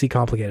crazy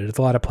complicated. It's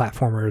a lot of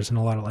platformers and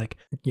a lot of like,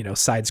 you know,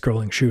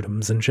 side-scrolling shoot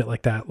 'ems and shit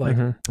like that. Like,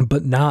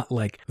 but not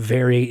like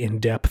very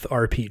in-depth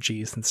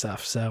RPGs and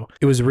stuff. So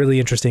it was really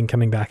interesting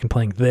coming back and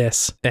playing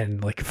this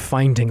and like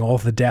finding all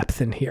the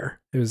depth in here.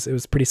 It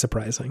was pretty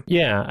surprising.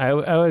 Yeah, I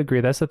would agree.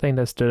 That's the thing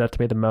that stood out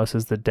to me the most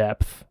is the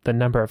depth, the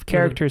number of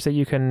characters that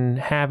you can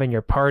have in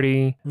your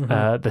party,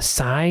 the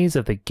size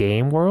of the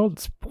game world.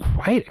 It's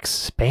quite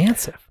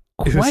expansive.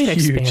 Quite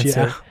expansive.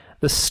 Yeah.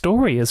 The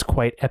story is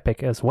quite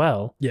epic as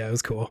well. Yeah, it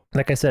was cool.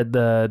 Like I said,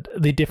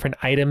 the different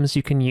items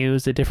you can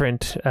use, the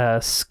different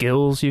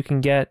skills you can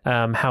get,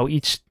 how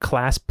each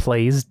class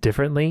plays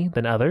differently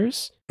than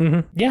others.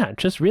 Yeah,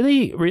 just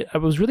really, I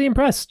was really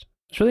impressed.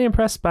 I was really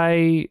impressed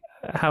by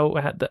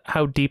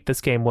how deep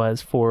this game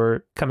was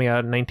for coming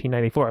out in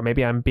 1994.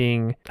 Maybe I'm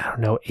being, I don't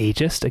know,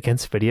 ageist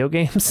against video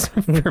games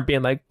for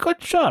being like, good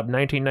job,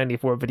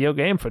 1994 video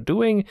game, for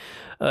doing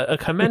a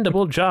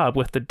commendable job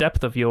with the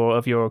depth of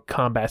your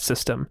combat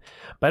system.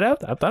 But I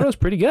thought it was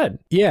pretty good.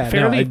 Yeah,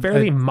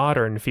 fairly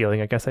modern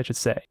feeling, I guess I should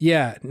say.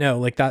 Yeah, no,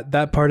 like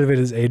that part of it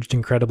is aged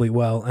incredibly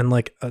well, and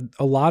like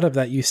a lot of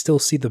that you still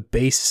see the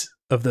base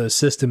of those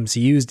systems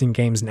used in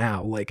games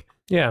now. Like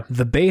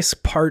the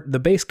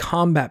base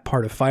combat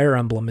part of Fire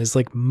Emblem is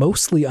like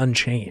mostly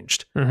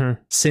unchanged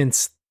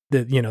since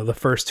the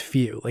first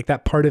few. Like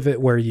that part of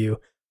it where you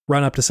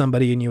run up to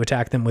somebody and you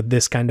attack them with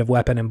this kind of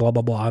weapon and blah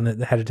blah blah, and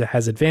it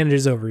has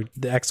advantages over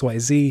the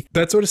XYZ.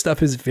 That sort of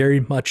stuff is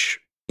very much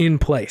in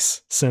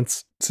place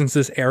since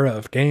this era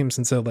of games.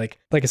 And so like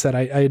I said,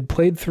 I had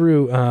played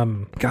through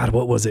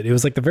what was it? It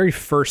was like the very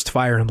first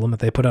Fire Emblem that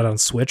they put out on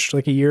Switch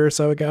like a year or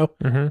so ago.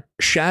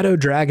 Shadow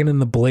Dragon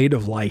and the Blade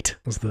of Light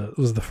was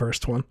the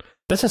first one.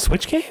 That's a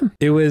Switch game?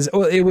 It was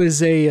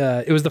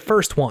the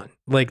first one,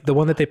 like the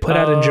one that they put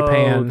out in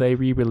Japan. They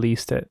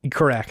re-released it.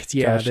 Correct.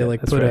 Yeah, gotcha. They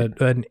like put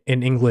an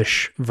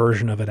English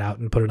version of it out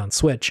and put it on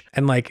Switch.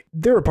 And like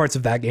there were parts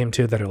of that game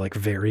too that are like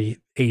very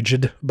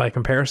aged by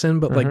comparison,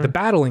 but like the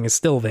battling is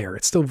still there.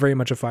 It's still very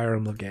much a Fire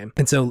Emblem game.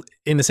 And so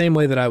in the same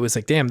way that I was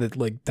like, damn, that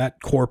like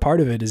that core part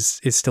of it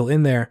is still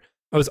in there,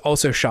 I was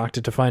also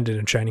shocked to find it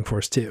in Shining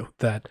Force 2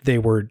 that they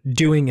were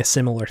doing a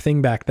similar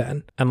thing back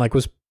then, and like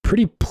was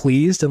pretty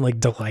pleased and like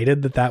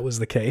delighted that was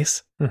the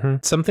case.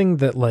 Something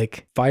that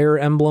like Fire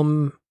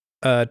Emblem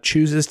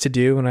chooses to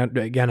do, and I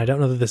don't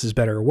know that this is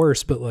better or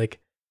worse, but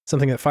like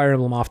something that Fire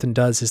Emblem often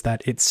does is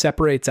that it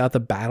separates out the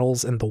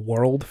battles and the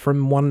world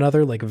from one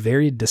another like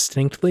very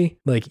distinctly.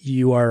 Like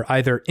you are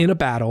either in a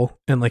battle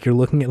and like you're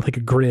looking at like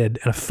a grid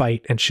and a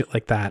fight and shit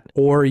like that,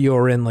 or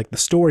you're in like the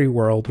story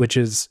world, which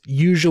is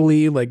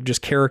usually like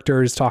just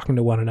characters talking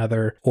to one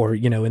another, or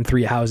in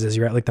Three Houses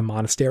you're at like the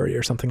monastery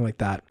or something like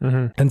that.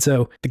 And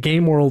so the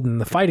game world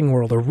and the fighting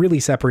world are really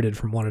separated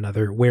from one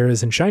another,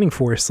 whereas in Shining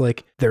Force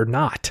like they're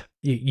not.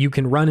 You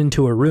can run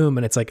into a room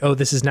and it's like, oh,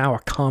 this is now a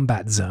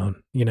combat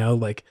zone,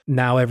 like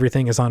now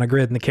everything is on a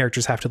grid and the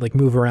characters have to like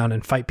move around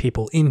and fight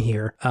people in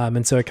here.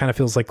 And so it kind of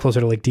feels like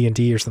closer to like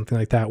D&D or something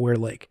like that, where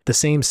like the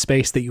same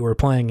space that you were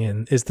playing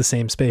in is the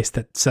same space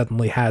that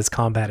suddenly has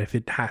combat if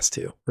it has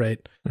to, right?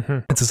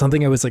 And so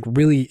something I was like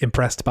really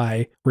impressed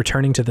by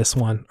returning to this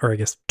one, or I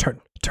guess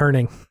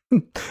turning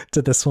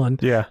to this one,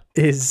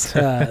 is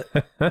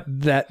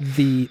that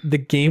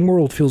the game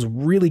world feels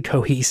really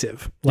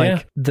cohesive.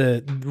 Like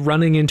the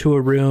running into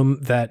a room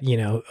that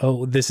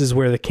oh, this is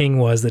where the king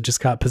was that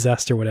just got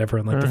possessed or whatever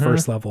in like the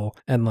first level,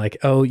 and like,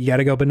 oh, you got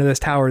to go up into this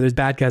tower, there's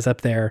bad guys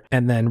up there,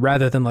 and then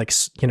rather than like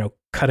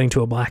cutting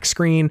to a black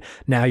screen,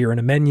 now you're in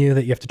a menu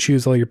that you have to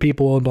choose all your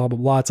people and blah blah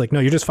blah. It's like, no,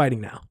 you're just fighting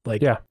now.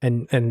 Like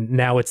and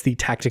now it's the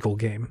tactical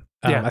game.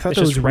 I thought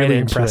that was really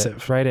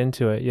impressive. Right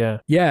into it, yeah.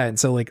 Yeah, and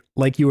so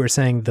like you were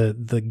saying,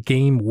 the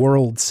game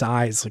world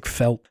size like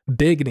felt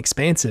big and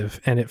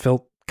expansive, and it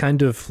felt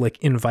kind of like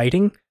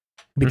inviting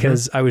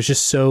because I was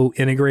just so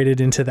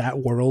integrated into that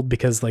world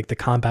because like the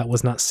combat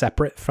was not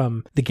separate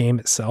from the game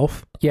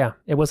itself. Yeah,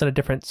 it wasn't a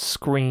different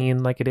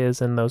screen like it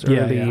is in those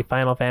early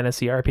Final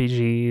Fantasy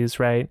RPGs,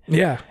 right?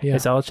 Yeah.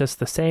 It's all just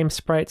the same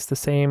sprites, the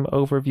same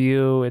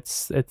overview.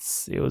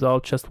 It was all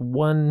just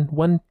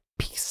one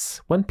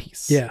piece.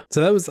 Yeah.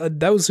 So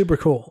that was super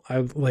cool.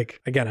 I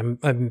like, again,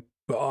 I'm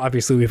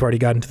obviously we've already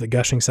gotten to the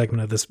gushing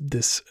segment of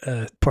this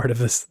part of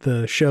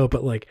the show,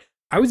 but like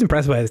I was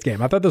impressed by this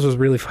game. I thought this was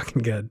really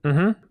fucking good.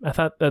 I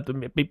thought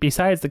that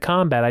besides the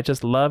combat, I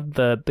just loved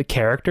the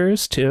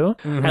characters too.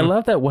 I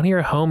love that one of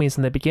your homies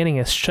in the beginning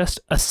is just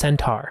a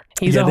centaur.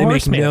 He's a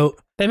horseman.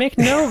 They make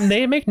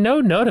no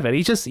note of it.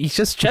 He's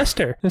just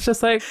Chester. It's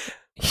just like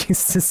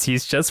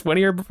he's just one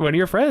of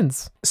your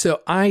friends. So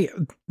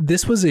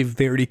this was a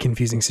very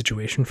confusing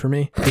situation for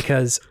me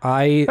because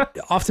I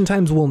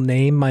oftentimes will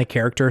name my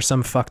character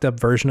some fucked up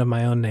version of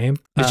my own name.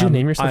 Did you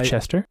name yourself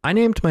Chester? I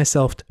named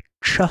myself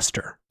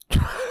Chuster.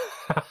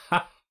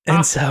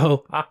 And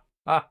so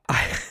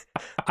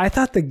I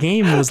thought the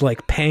game was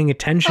like paying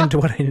attention to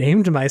what I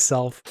named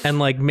myself and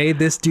like made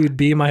this dude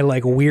be my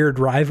like weird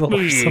rival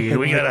or something.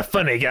 We got a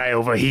funny guy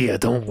over here,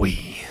 don't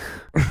we?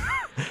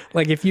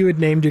 Like if you had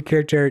named your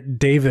character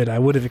David, I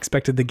would have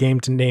expected the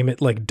game to name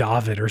it like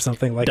David or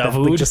something like that.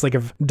 Like just like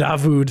a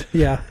Davud.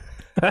 Yeah.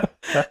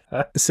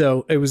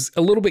 So it was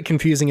a little bit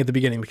confusing at the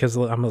beginning because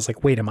I was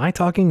like, wait, am I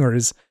talking or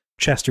is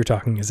Chester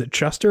talking? Is it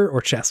Chester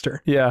or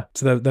Chester? Yeah.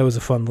 So that was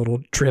a fun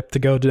little trip to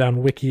go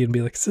down Wiki and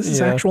be like, is this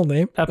his actual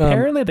name?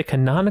 Apparently the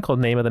canonical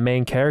name of the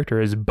main character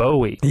is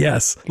Bowie.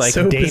 Yes. Like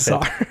so David.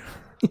 Bizarre.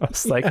 I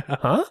was like,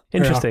 huh?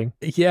 Interesting.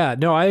 Yeah,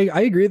 no, I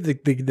agree.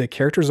 The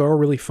characters are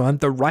really fun.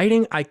 The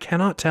writing, I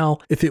cannot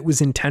tell if it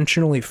was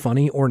intentionally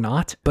funny or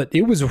not, but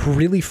it was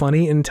really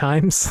funny in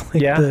times.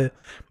 Like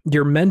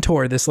your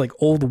mentor, this like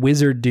old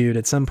wizard dude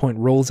at some point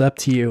rolls up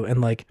to you and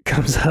like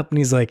comes up and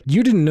he's like,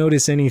 you didn't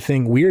notice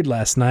anything weird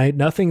last night?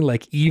 Nothing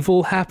like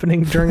evil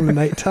happening during the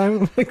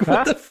nighttime? I'm like,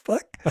 what the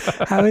fuck?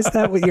 How is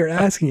that what you're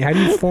asking? How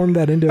do you form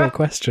that into a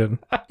question?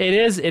 It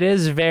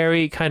is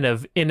very kind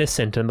of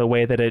innocent in the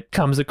way that it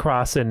comes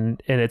across in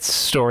its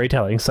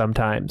storytelling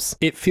sometimes.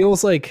 It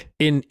feels like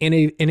in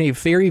a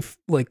very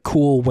like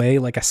cool way,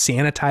 like a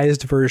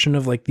sanitized version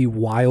of like the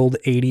wild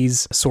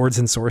 80s swords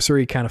and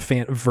sorcery kind of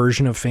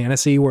version of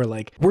fantasy where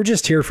like we're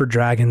just here for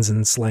dragons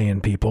and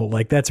slaying people.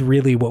 Like that's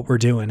really what we're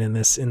doing in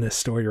this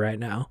story right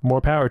now.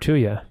 More power to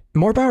you.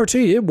 More power to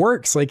you. It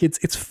works. Like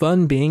it's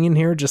fun being in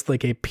here, just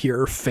like a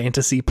pure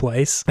fantasy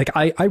place. Like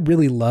I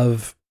really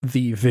love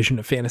the vision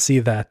of fantasy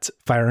that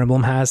Fire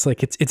Emblem has.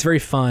 Like it's very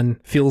fun,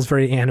 feels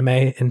very anime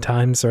in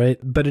times, right?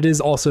 But it is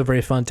also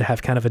very fun to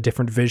have kind of a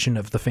different vision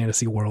of the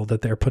fantasy world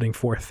that they're putting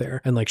forth there.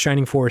 And like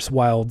Shining Force,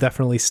 while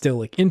definitely still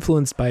like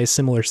influenced by a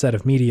similar set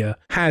of media,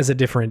 has a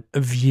different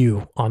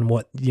view on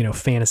what, you know,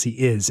 fantasy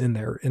is in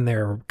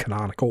their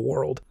canonical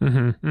world.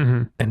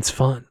 And it's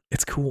fun.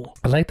 It's cool.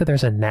 I like that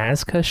there's a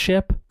Nazca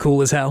ship.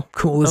 Cool as hell.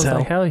 Cool as hell.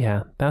 Like, hell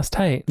yeah. That's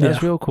tight. That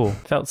was real cool.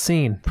 Felt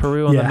seen.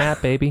 Peru on the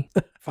map, baby.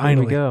 Finally.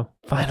 Here we go.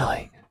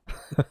 Finally.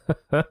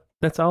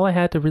 That's all I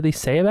had to really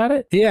say about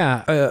it?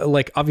 Yeah.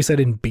 Like, obviously, I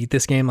didn't beat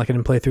this game. Like, I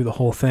didn't play through the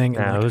whole thing.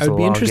 No, it was a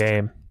long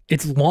game.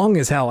 It's long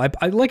as hell. I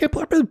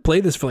probably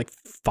played this for like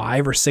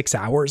 5 or 6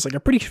 hours, like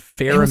a pretty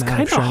fair amount. It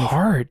was kind of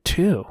hard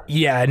too.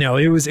 Yeah, no,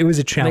 it was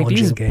a challenging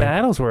these game.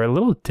 Battles were a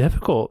little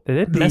difficult. They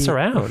didn't mess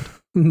around.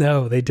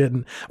 No, they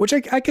didn't. Which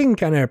I can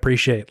kind of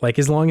appreciate. Like,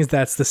 as long as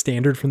that's the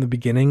standard from the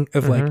beginning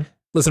of like,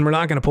 listen, we're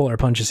not going to pull our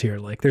punches here.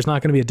 Like, there's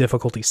not going to be a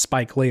difficulty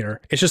spike later.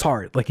 It's just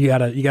hard. Like, you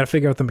gotta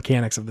figure out the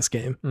mechanics of this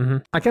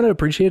game. I kind of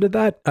appreciated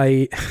that.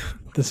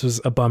 This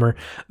was a bummer.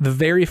 The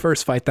very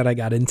first fight that I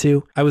got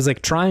into, I was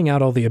like trying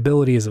out all the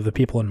abilities of the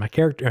people in my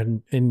character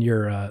and in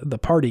your the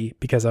party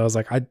because I was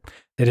like,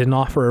 they didn't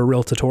offer a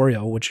real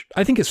tutorial, which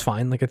I think is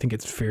fine. Like, I think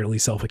it's fairly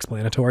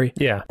self-explanatory.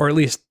 Yeah. Or at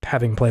least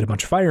having played a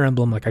bunch of Fire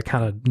Emblem, like I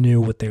kind of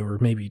knew what they were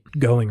maybe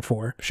going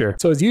for. Sure.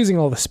 So I was using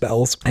all the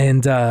spells,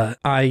 and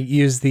I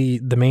used the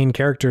main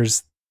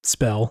character's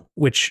spell,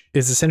 which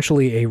is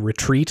essentially a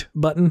retreat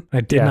button.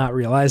 I did not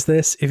realize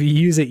this. If you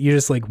use it, you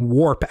just like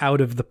warp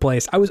out of the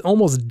place. I was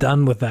almost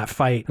done with that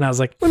fight, and I was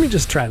like, let me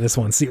just try this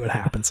one, see what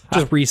happens.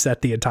 Just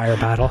reset the entire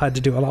battle. Had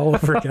to do it all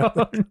over again.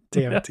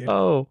 Damn it, dude.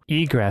 Oh,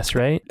 egress,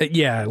 right?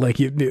 Yeah, like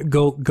you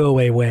go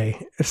away.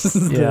 This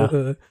is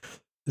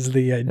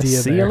the idea.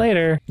 See you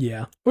later.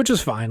 Yeah, which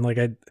is fine. Like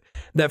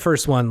that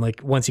first one,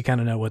 like once you kind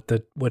of know what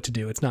to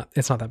do, it's not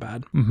that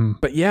bad.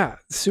 But yeah,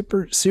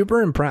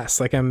 super impressed.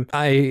 Like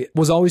I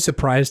was always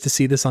surprised to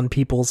see this on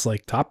people's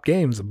like top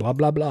games, blah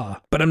blah blah.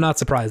 But I'm not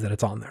surprised that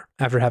it's on there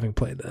after having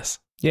played this.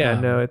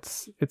 Yeah, no,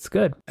 it's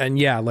good. And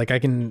yeah, like I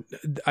can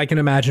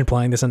imagine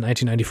playing this in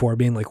 1994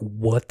 being like,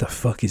 what the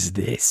fuck is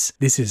this?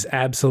 This is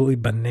absolutely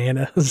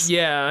bananas.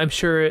 Yeah, I'm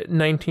sure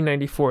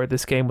 1994,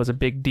 this game was a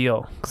big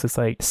deal because it's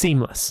like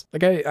seamless.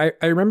 Like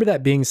I remember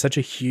that being such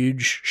a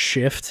huge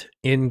shift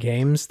in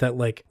games that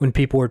like when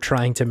people were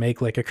trying to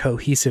make like a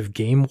cohesive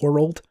game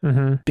world,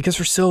 because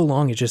for so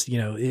long it just,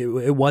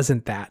 it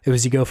wasn't that. It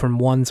was you go from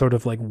one sort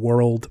of like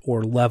world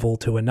or level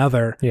to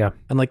another. Yeah.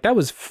 And like that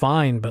was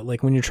fine, but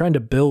like when you're trying to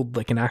build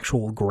like an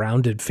actual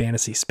grounded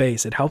fantasy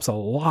space, it helps a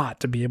lot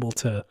to be able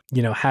to,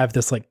 have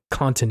this like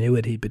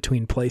continuity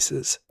between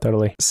places.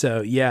 Totally.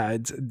 So yeah,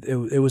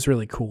 it was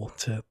really cool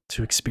to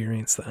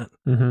experience that.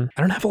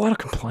 I don't have a lot of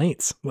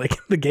complaints. Like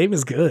the game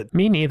is good.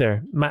 Me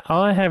neither.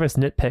 All I have is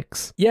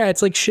nitpicks. Yeah,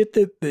 it's like shit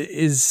that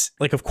is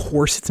like, of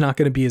course it's not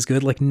going to be as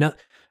good. Like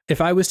if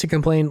I was to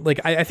complain, like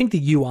I think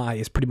the UI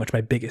is pretty much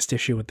my biggest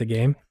issue with the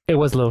game. It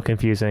was a little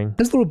confusing.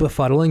 It's a little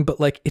befuddling, but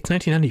like it's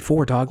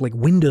 1994, dog. Like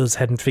Windows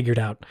hadn't figured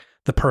out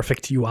the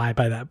perfect UI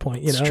by that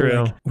point. It's true.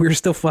 Like, we were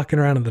still fucking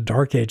around in the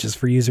dark ages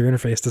for user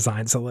interface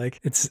design. So like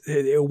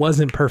it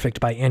wasn't perfect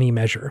by any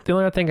measure. The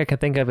only other thing I can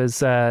think of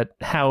is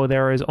how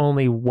there is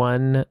only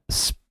one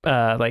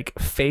like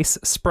face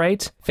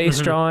sprite, face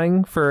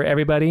drawing for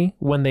everybody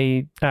when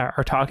they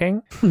are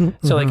talking.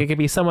 So like it could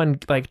be someone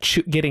like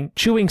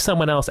chewing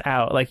someone else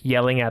out, like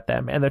yelling at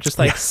them, and they're just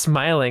like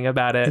smiling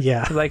about it.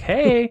 Yeah, like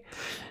hey,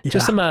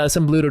 just some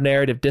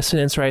ludonarrative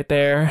dissonance right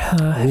there.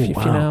 If you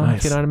know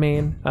what I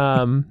mean.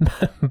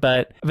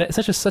 But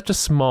such a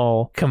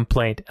small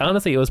complaint.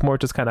 Honestly, it was more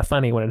just kind of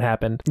funny when it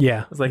happened.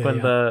 Yeah, it was like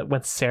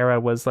when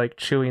Sarah was like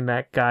chewing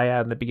that guy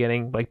out in the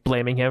beginning, like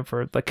blaming him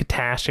for the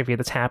catastrophe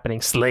that's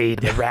happening. Slade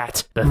the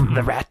rat,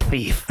 the rat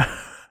thief.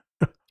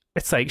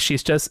 It's like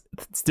she's just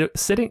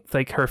sitting,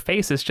 like her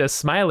face is just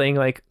smiling,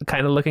 like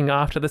kind of looking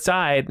off to the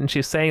side, and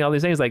she's saying all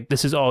these things like,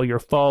 this is all your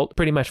fault,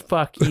 pretty much,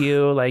 fuck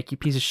you, like, you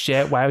piece of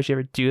shit, why would you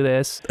ever do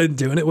this? And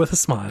doing it with a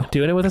smile.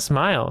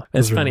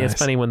 It's funny. It's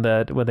funny when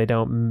they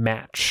don't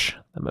match.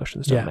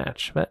 Emotions don't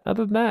match. But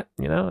other than that,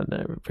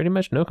 pretty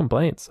much no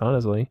complaints,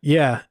 honestly.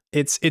 Yeah,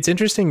 it's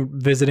interesting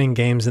visiting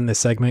games in this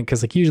segment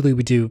because like usually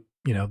we do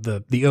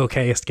the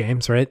okayest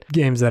games, right?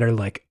 Games that are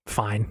like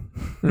fine.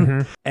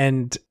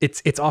 And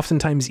it's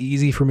oftentimes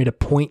easy for me to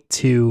point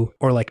to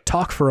or like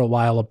talk for a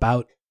while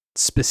about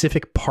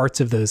specific parts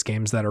of those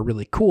games that are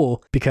really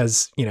cool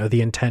because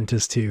the intent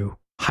is to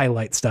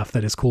highlight stuff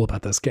that is cool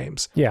about those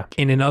games. Yeah.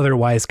 In an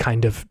otherwise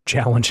kind of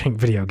challenging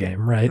video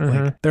game, right?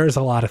 Like there's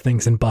a lot of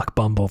things in Buck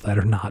Bumble that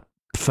are not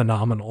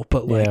phenomenal,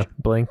 but like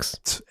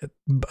Blinks.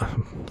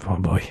 Oh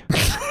boy.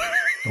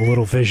 A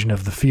little vision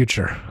of the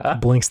future.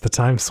 Blinks the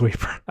Time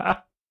Sweeper.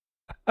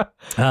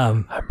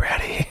 I'm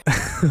ready.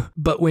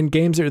 But when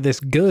games are this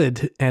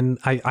good, and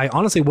I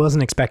honestly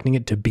wasn't expecting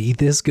it to be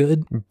this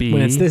good.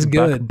 When it's this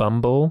good, Buck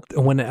Bumble.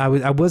 When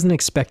I wasn't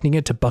expecting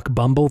it to Buck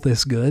Bumble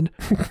this good,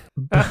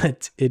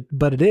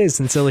 but it is,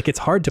 and so like it's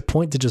hard to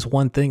point to just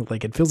one thing.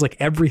 Like it feels like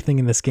everything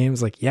in this game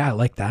is like, yeah, I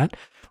like that.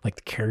 Like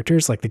the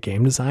characters, like the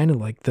game design, and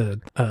like the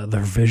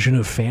vision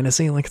of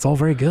fantasy, like it's all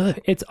very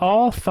good. It's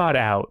all thought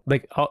out.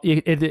 Like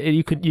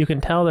you can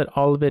tell that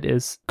all of it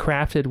is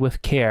crafted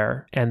with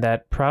care, and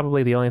that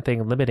probably the only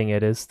thing limiting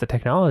it is the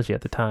technology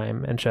at the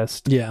time, and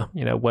just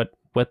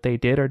what they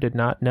did or did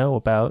not know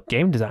about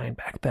game design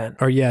back then.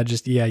 Or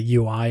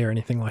UI or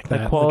anything like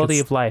that. The quality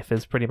of life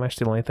is pretty much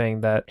the only thing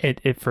that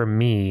it for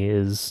me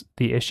is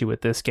the issue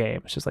with this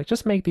game. It's just like,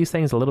 just make these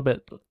things a little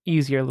bit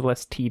easier, a little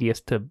less tedious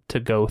to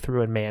go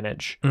through and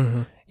manage.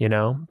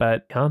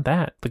 But beyond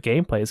that, the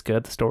gameplay is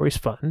good. The story's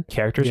fun.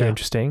 Characters are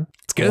interesting.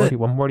 It's good.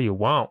 What more do you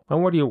want?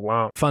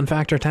 Fun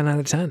factor, 10 out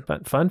of 10.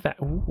 Fun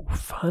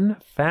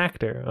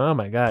factor. Oh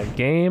my God.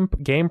 Game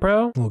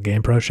Pro? Little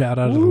Game Pro shout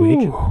out of the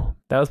week.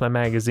 That was my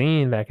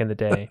magazine back in the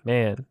day.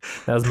 Man,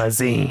 that was my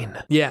zine.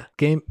 Yeah.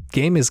 Game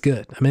is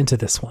good. I'm into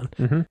this one.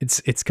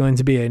 It's going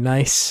to be a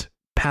nice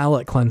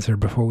palate cleanser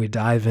before we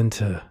dive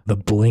into the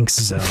Blinks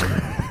zone.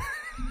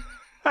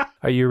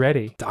 Are you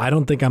ready? I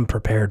don't think I'm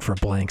prepared for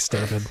Blinks,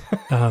 David.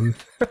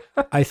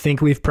 I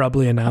think we've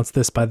probably announced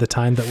this by the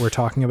time that we're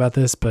talking about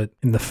this, but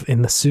in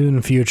the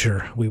soon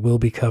future, we will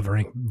be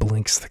covering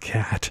Blinks the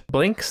cat.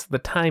 Blinks the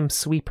Time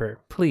Sweeper.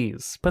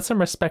 Please, put some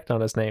respect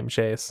on his name,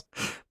 Chase.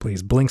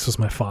 Please, Blinks was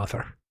my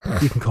father.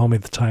 You can call me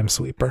the Time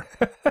Sweeper.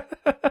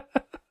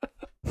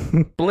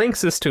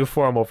 Blinks is too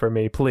formal for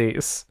me,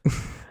 please.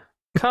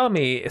 Call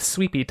me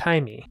Sweepy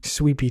Timey.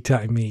 Sweepy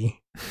Timey.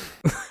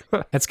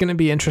 That's going to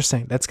be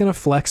interesting. That's going to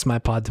flex my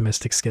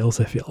podtomistic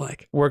skills, I feel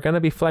like. We're going to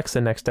be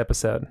flexing next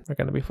episode. We're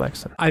going to be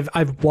flexing.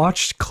 I've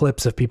watched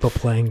clips of people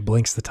playing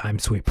Blinks the Time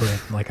Sweeper.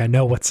 And like I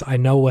know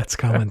what's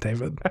coming,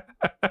 David.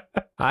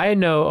 I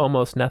know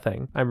almost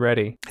nothing. I'm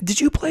ready.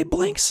 Did you play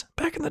Blinks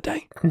back in the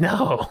day?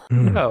 No.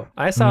 No.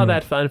 I saw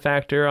that fun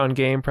factor on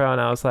GamePro and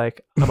I was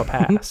like, I'm a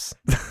pass.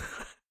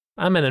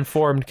 I'm an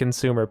informed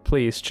consumer.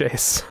 Please,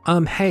 Chase.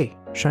 Hey,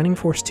 Shining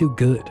Force 2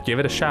 good. Give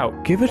it a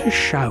shout. Give it a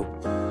shout.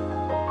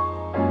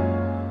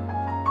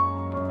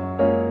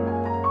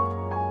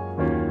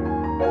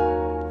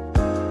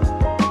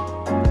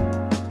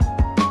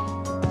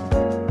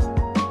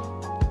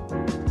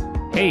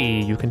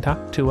 Hey, you can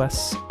talk to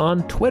us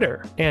on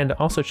Twitter and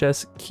also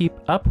just keep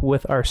up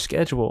with our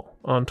schedule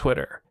on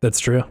Twitter. That's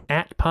true.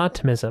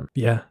 @Podtimism.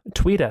 Yeah.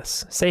 Tweet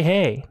us. Say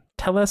hey.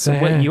 Tell us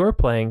what you're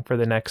playing for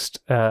the next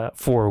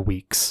 4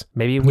 weeks.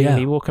 Maybe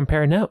we'll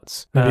compare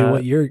notes. Maybe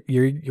what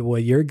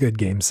your good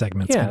game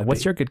segment's gonna be.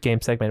 What's your good game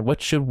segment? What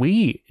should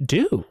we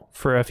do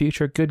for a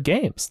future good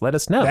games? Let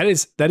us know.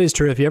 That is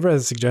true. If you ever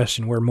have a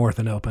suggestion, we're more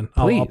than open.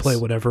 I'll play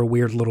whatever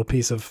weird little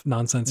piece of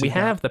nonsense. We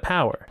have the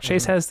power.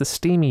 Chase has the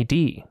Steamy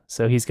D,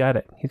 so he's got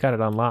it. He's got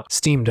it on lock.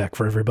 Steam Deck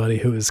for everybody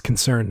who is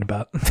concerned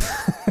about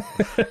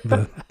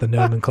the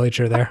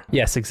nomenclature there.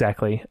 Yes,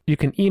 exactly. You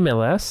can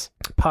email us,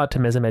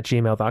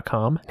 podtomism@gmail.com.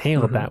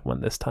 Nailed that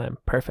one this time.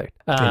 Perfect.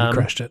 You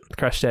crushed it.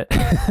 Crushed it.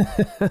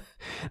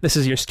 This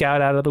is your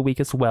Scout Out of the Week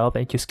as well.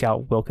 Thank you,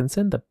 Scout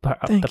Wilkinson. The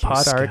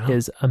pod art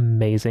is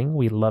amazing.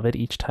 We love it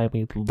each time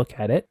we look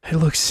at it.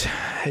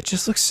 It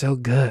just looks so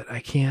good. I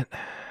can't.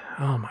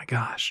 Oh my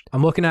gosh.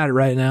 I'm looking at it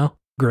right now.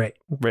 Great.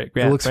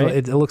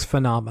 It looks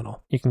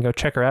phenomenal. You can go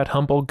check her out.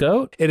 Humble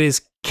Goat. It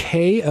is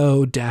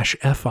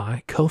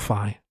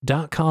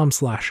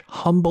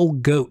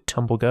ko-fi.com/humblegoat.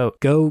 Humble Goat.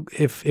 Go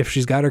if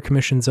she's got her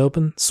commissions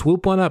open,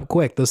 swoop one up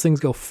quick. Those things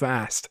go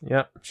fast.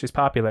 Yep, she's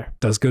popular.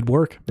 Does good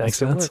work. Makes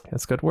sense.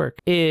 That's good work.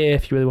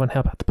 If you really want to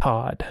help out the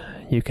pod,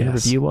 you can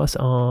review us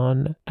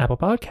on Apple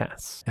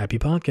Podcasts. Happy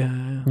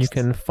podcast. You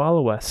can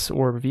follow us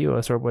or review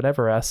us or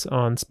whatever us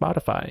on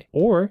Spotify.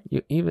 Or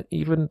you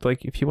even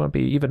like if you want to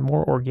be even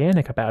more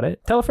organic about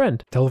it, tell a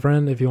friend. Tell a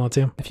friend if you want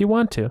to. If you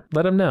want to,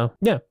 let them know.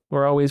 Yeah.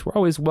 We're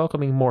always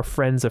welcoming more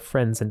friends of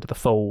friends into the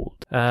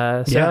fold.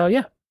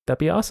 Yeah, that'd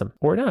be awesome.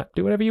 Or not.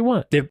 Do whatever you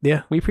want.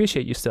 Yeah. We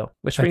appreciate you still.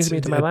 Which brings me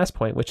to my last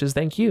point, which is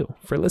thank you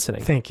for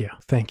listening. Thank you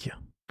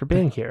for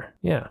being here.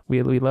 Yeah.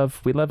 We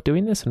love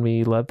doing this, and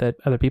we love that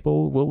other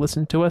people will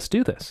listen to us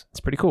do this. It's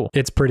pretty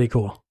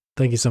cool.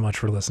 Thank you so much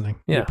for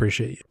listening. Yeah. We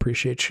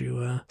appreciate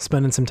you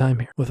spending some time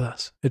here with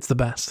us. It's the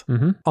best.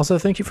 Mm-hmm. Also,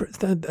 thank you for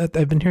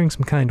I've been hearing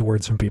some kind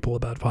words from people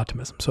about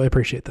Podtomism, so I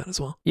appreciate that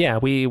as well. Yeah,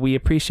 we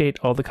appreciate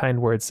all the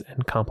kind words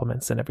and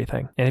compliments and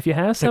everything. And if you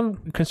have some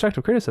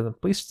constructive criticism,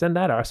 please send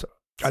that our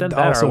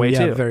way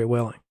too. Very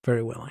willing.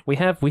 We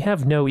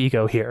have no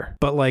ego here.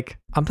 But like,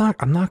 I'm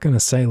not gonna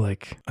say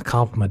like a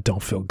compliment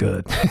don't feel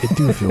good. It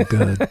do feel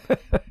good.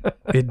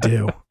 It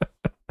do.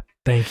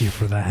 Thank you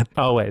for that.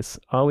 Always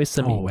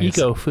some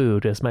ego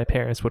food, as my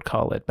parents would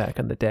call it back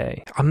in the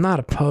day. I'm not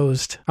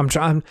opposed.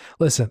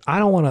 Listen, I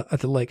don't want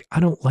to I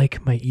don't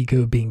like my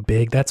ego being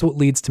big. That's what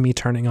leads to me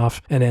turning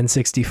off an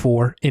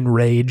N64 in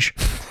rage.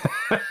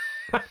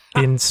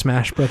 In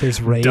Smash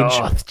Brothers Rage.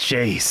 Darth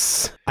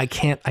Chase. I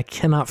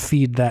cannot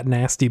feed that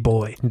nasty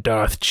boy.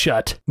 Darth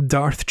Chut.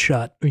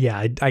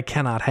 Yeah, I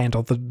cannot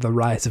handle the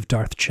rise of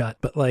Darth Chut,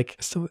 but like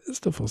it still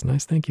feels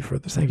nice. Thank you for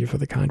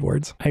the kind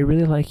words. I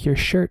really like your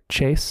shirt,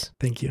 Chase.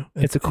 Thank you.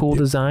 It's a cool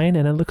design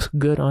and it looks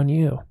good on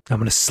you. I'm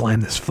going to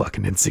slam this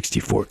fucking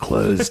N64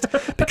 closed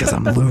because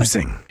I'm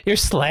losing. You're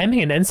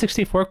slamming an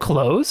N64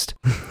 closed?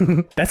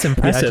 That's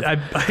impressive.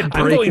 Yeah, I'm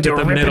going to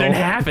rip it in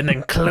half and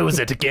then close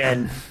it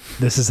again.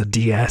 This is a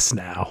DS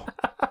now.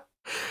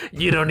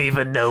 You don't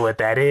even know what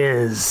that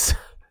is.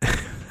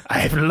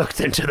 I've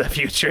looked into the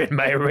future in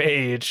my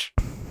rage.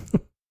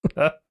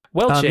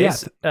 Well,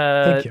 Chase.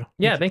 Thank you.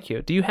 Yeah, thank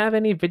you. Do you have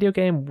any video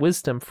game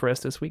wisdom for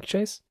us this week,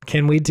 Chase?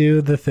 Can we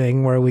do the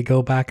thing where we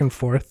go back and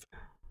forth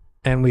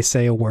and we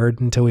say a word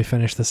until we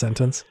finish the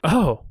sentence?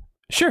 Oh,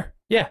 sure.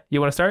 Yeah.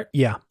 You want to start?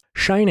 Yeah.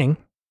 Shining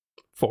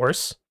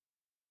Force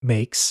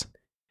makes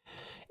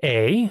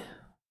a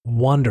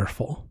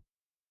wonderful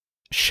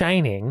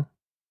shining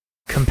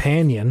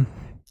companion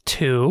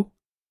to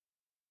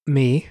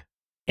me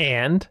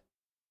and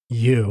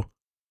you.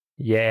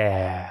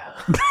 Yeah.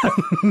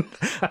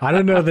 I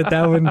don't know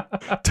that one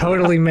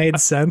totally made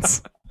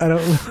sense. I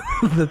don't know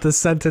that the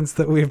sentence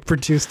that we've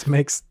produced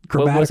makes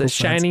grammatical sense. What was it?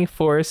 Shining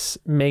Force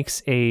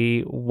makes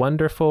a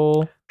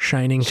wonderful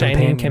shining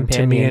companion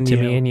to me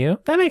and you.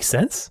 That makes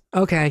sense.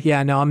 Okay,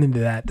 yeah, no, I'm into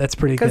that. That's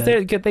pretty good.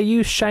 Because they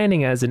use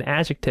shining as an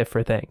adjective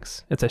for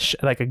things. It's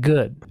like a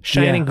good.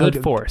 Shining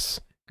good force.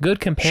 Good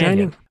companion.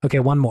 Shining. Okay,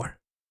 one more.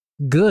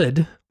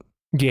 Good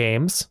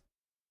games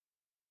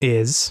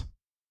is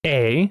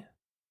a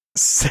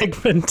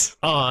segment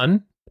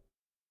on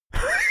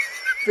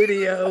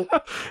video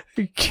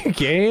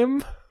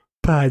game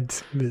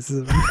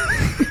Podtomism.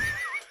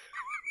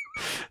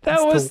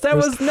 That was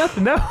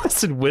nothing. That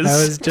wasn't wisdom.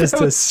 That was just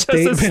a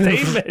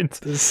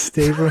statement. A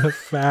statement of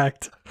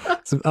fact.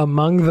 It's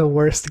among the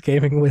worst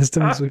gaming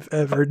wisdoms we've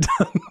ever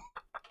done.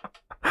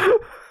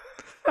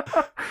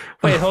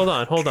 Wait, hold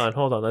on.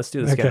 Let's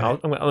do this again.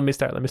 Let me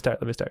start.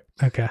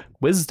 Okay.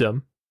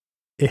 Wisdom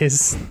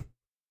is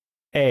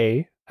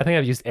I think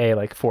I've used a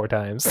like 4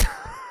 times.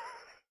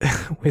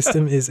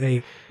 Wisdom is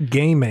a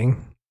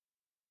gaming.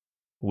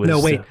 Wisdom.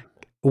 No, wait.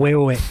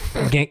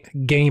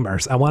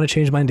 Gamers. I want to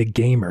change mine to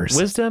gamers.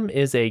 Wisdom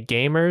is a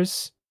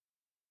gamer's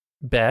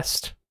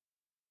best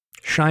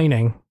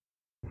shining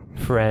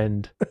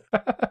friend.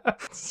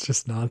 It's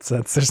just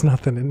nonsense. There's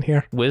nothing in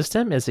here.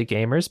 Wisdom is a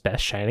gamer's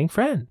best shining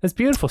friend. That's a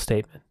beautiful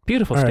statement.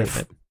 Beautiful All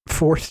statement. Right,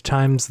 4th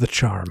time's the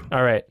charm.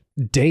 All right.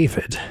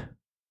 David.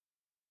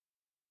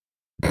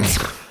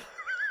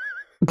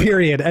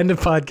 Period. End of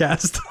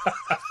podcast.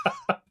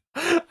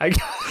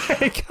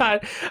 my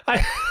God.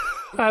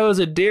 I was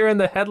a deer in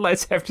the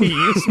headlights after you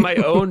used my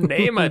own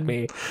name on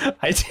me.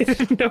 I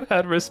didn't know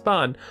how to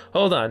respond.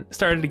 Hold on.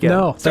 Start it again.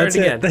 No, Start that's it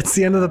again. That's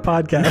the end of the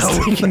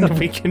podcast. No,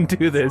 we can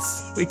do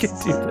this. We can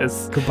do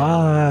this.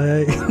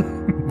 Goodbye.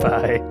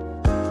 Bye.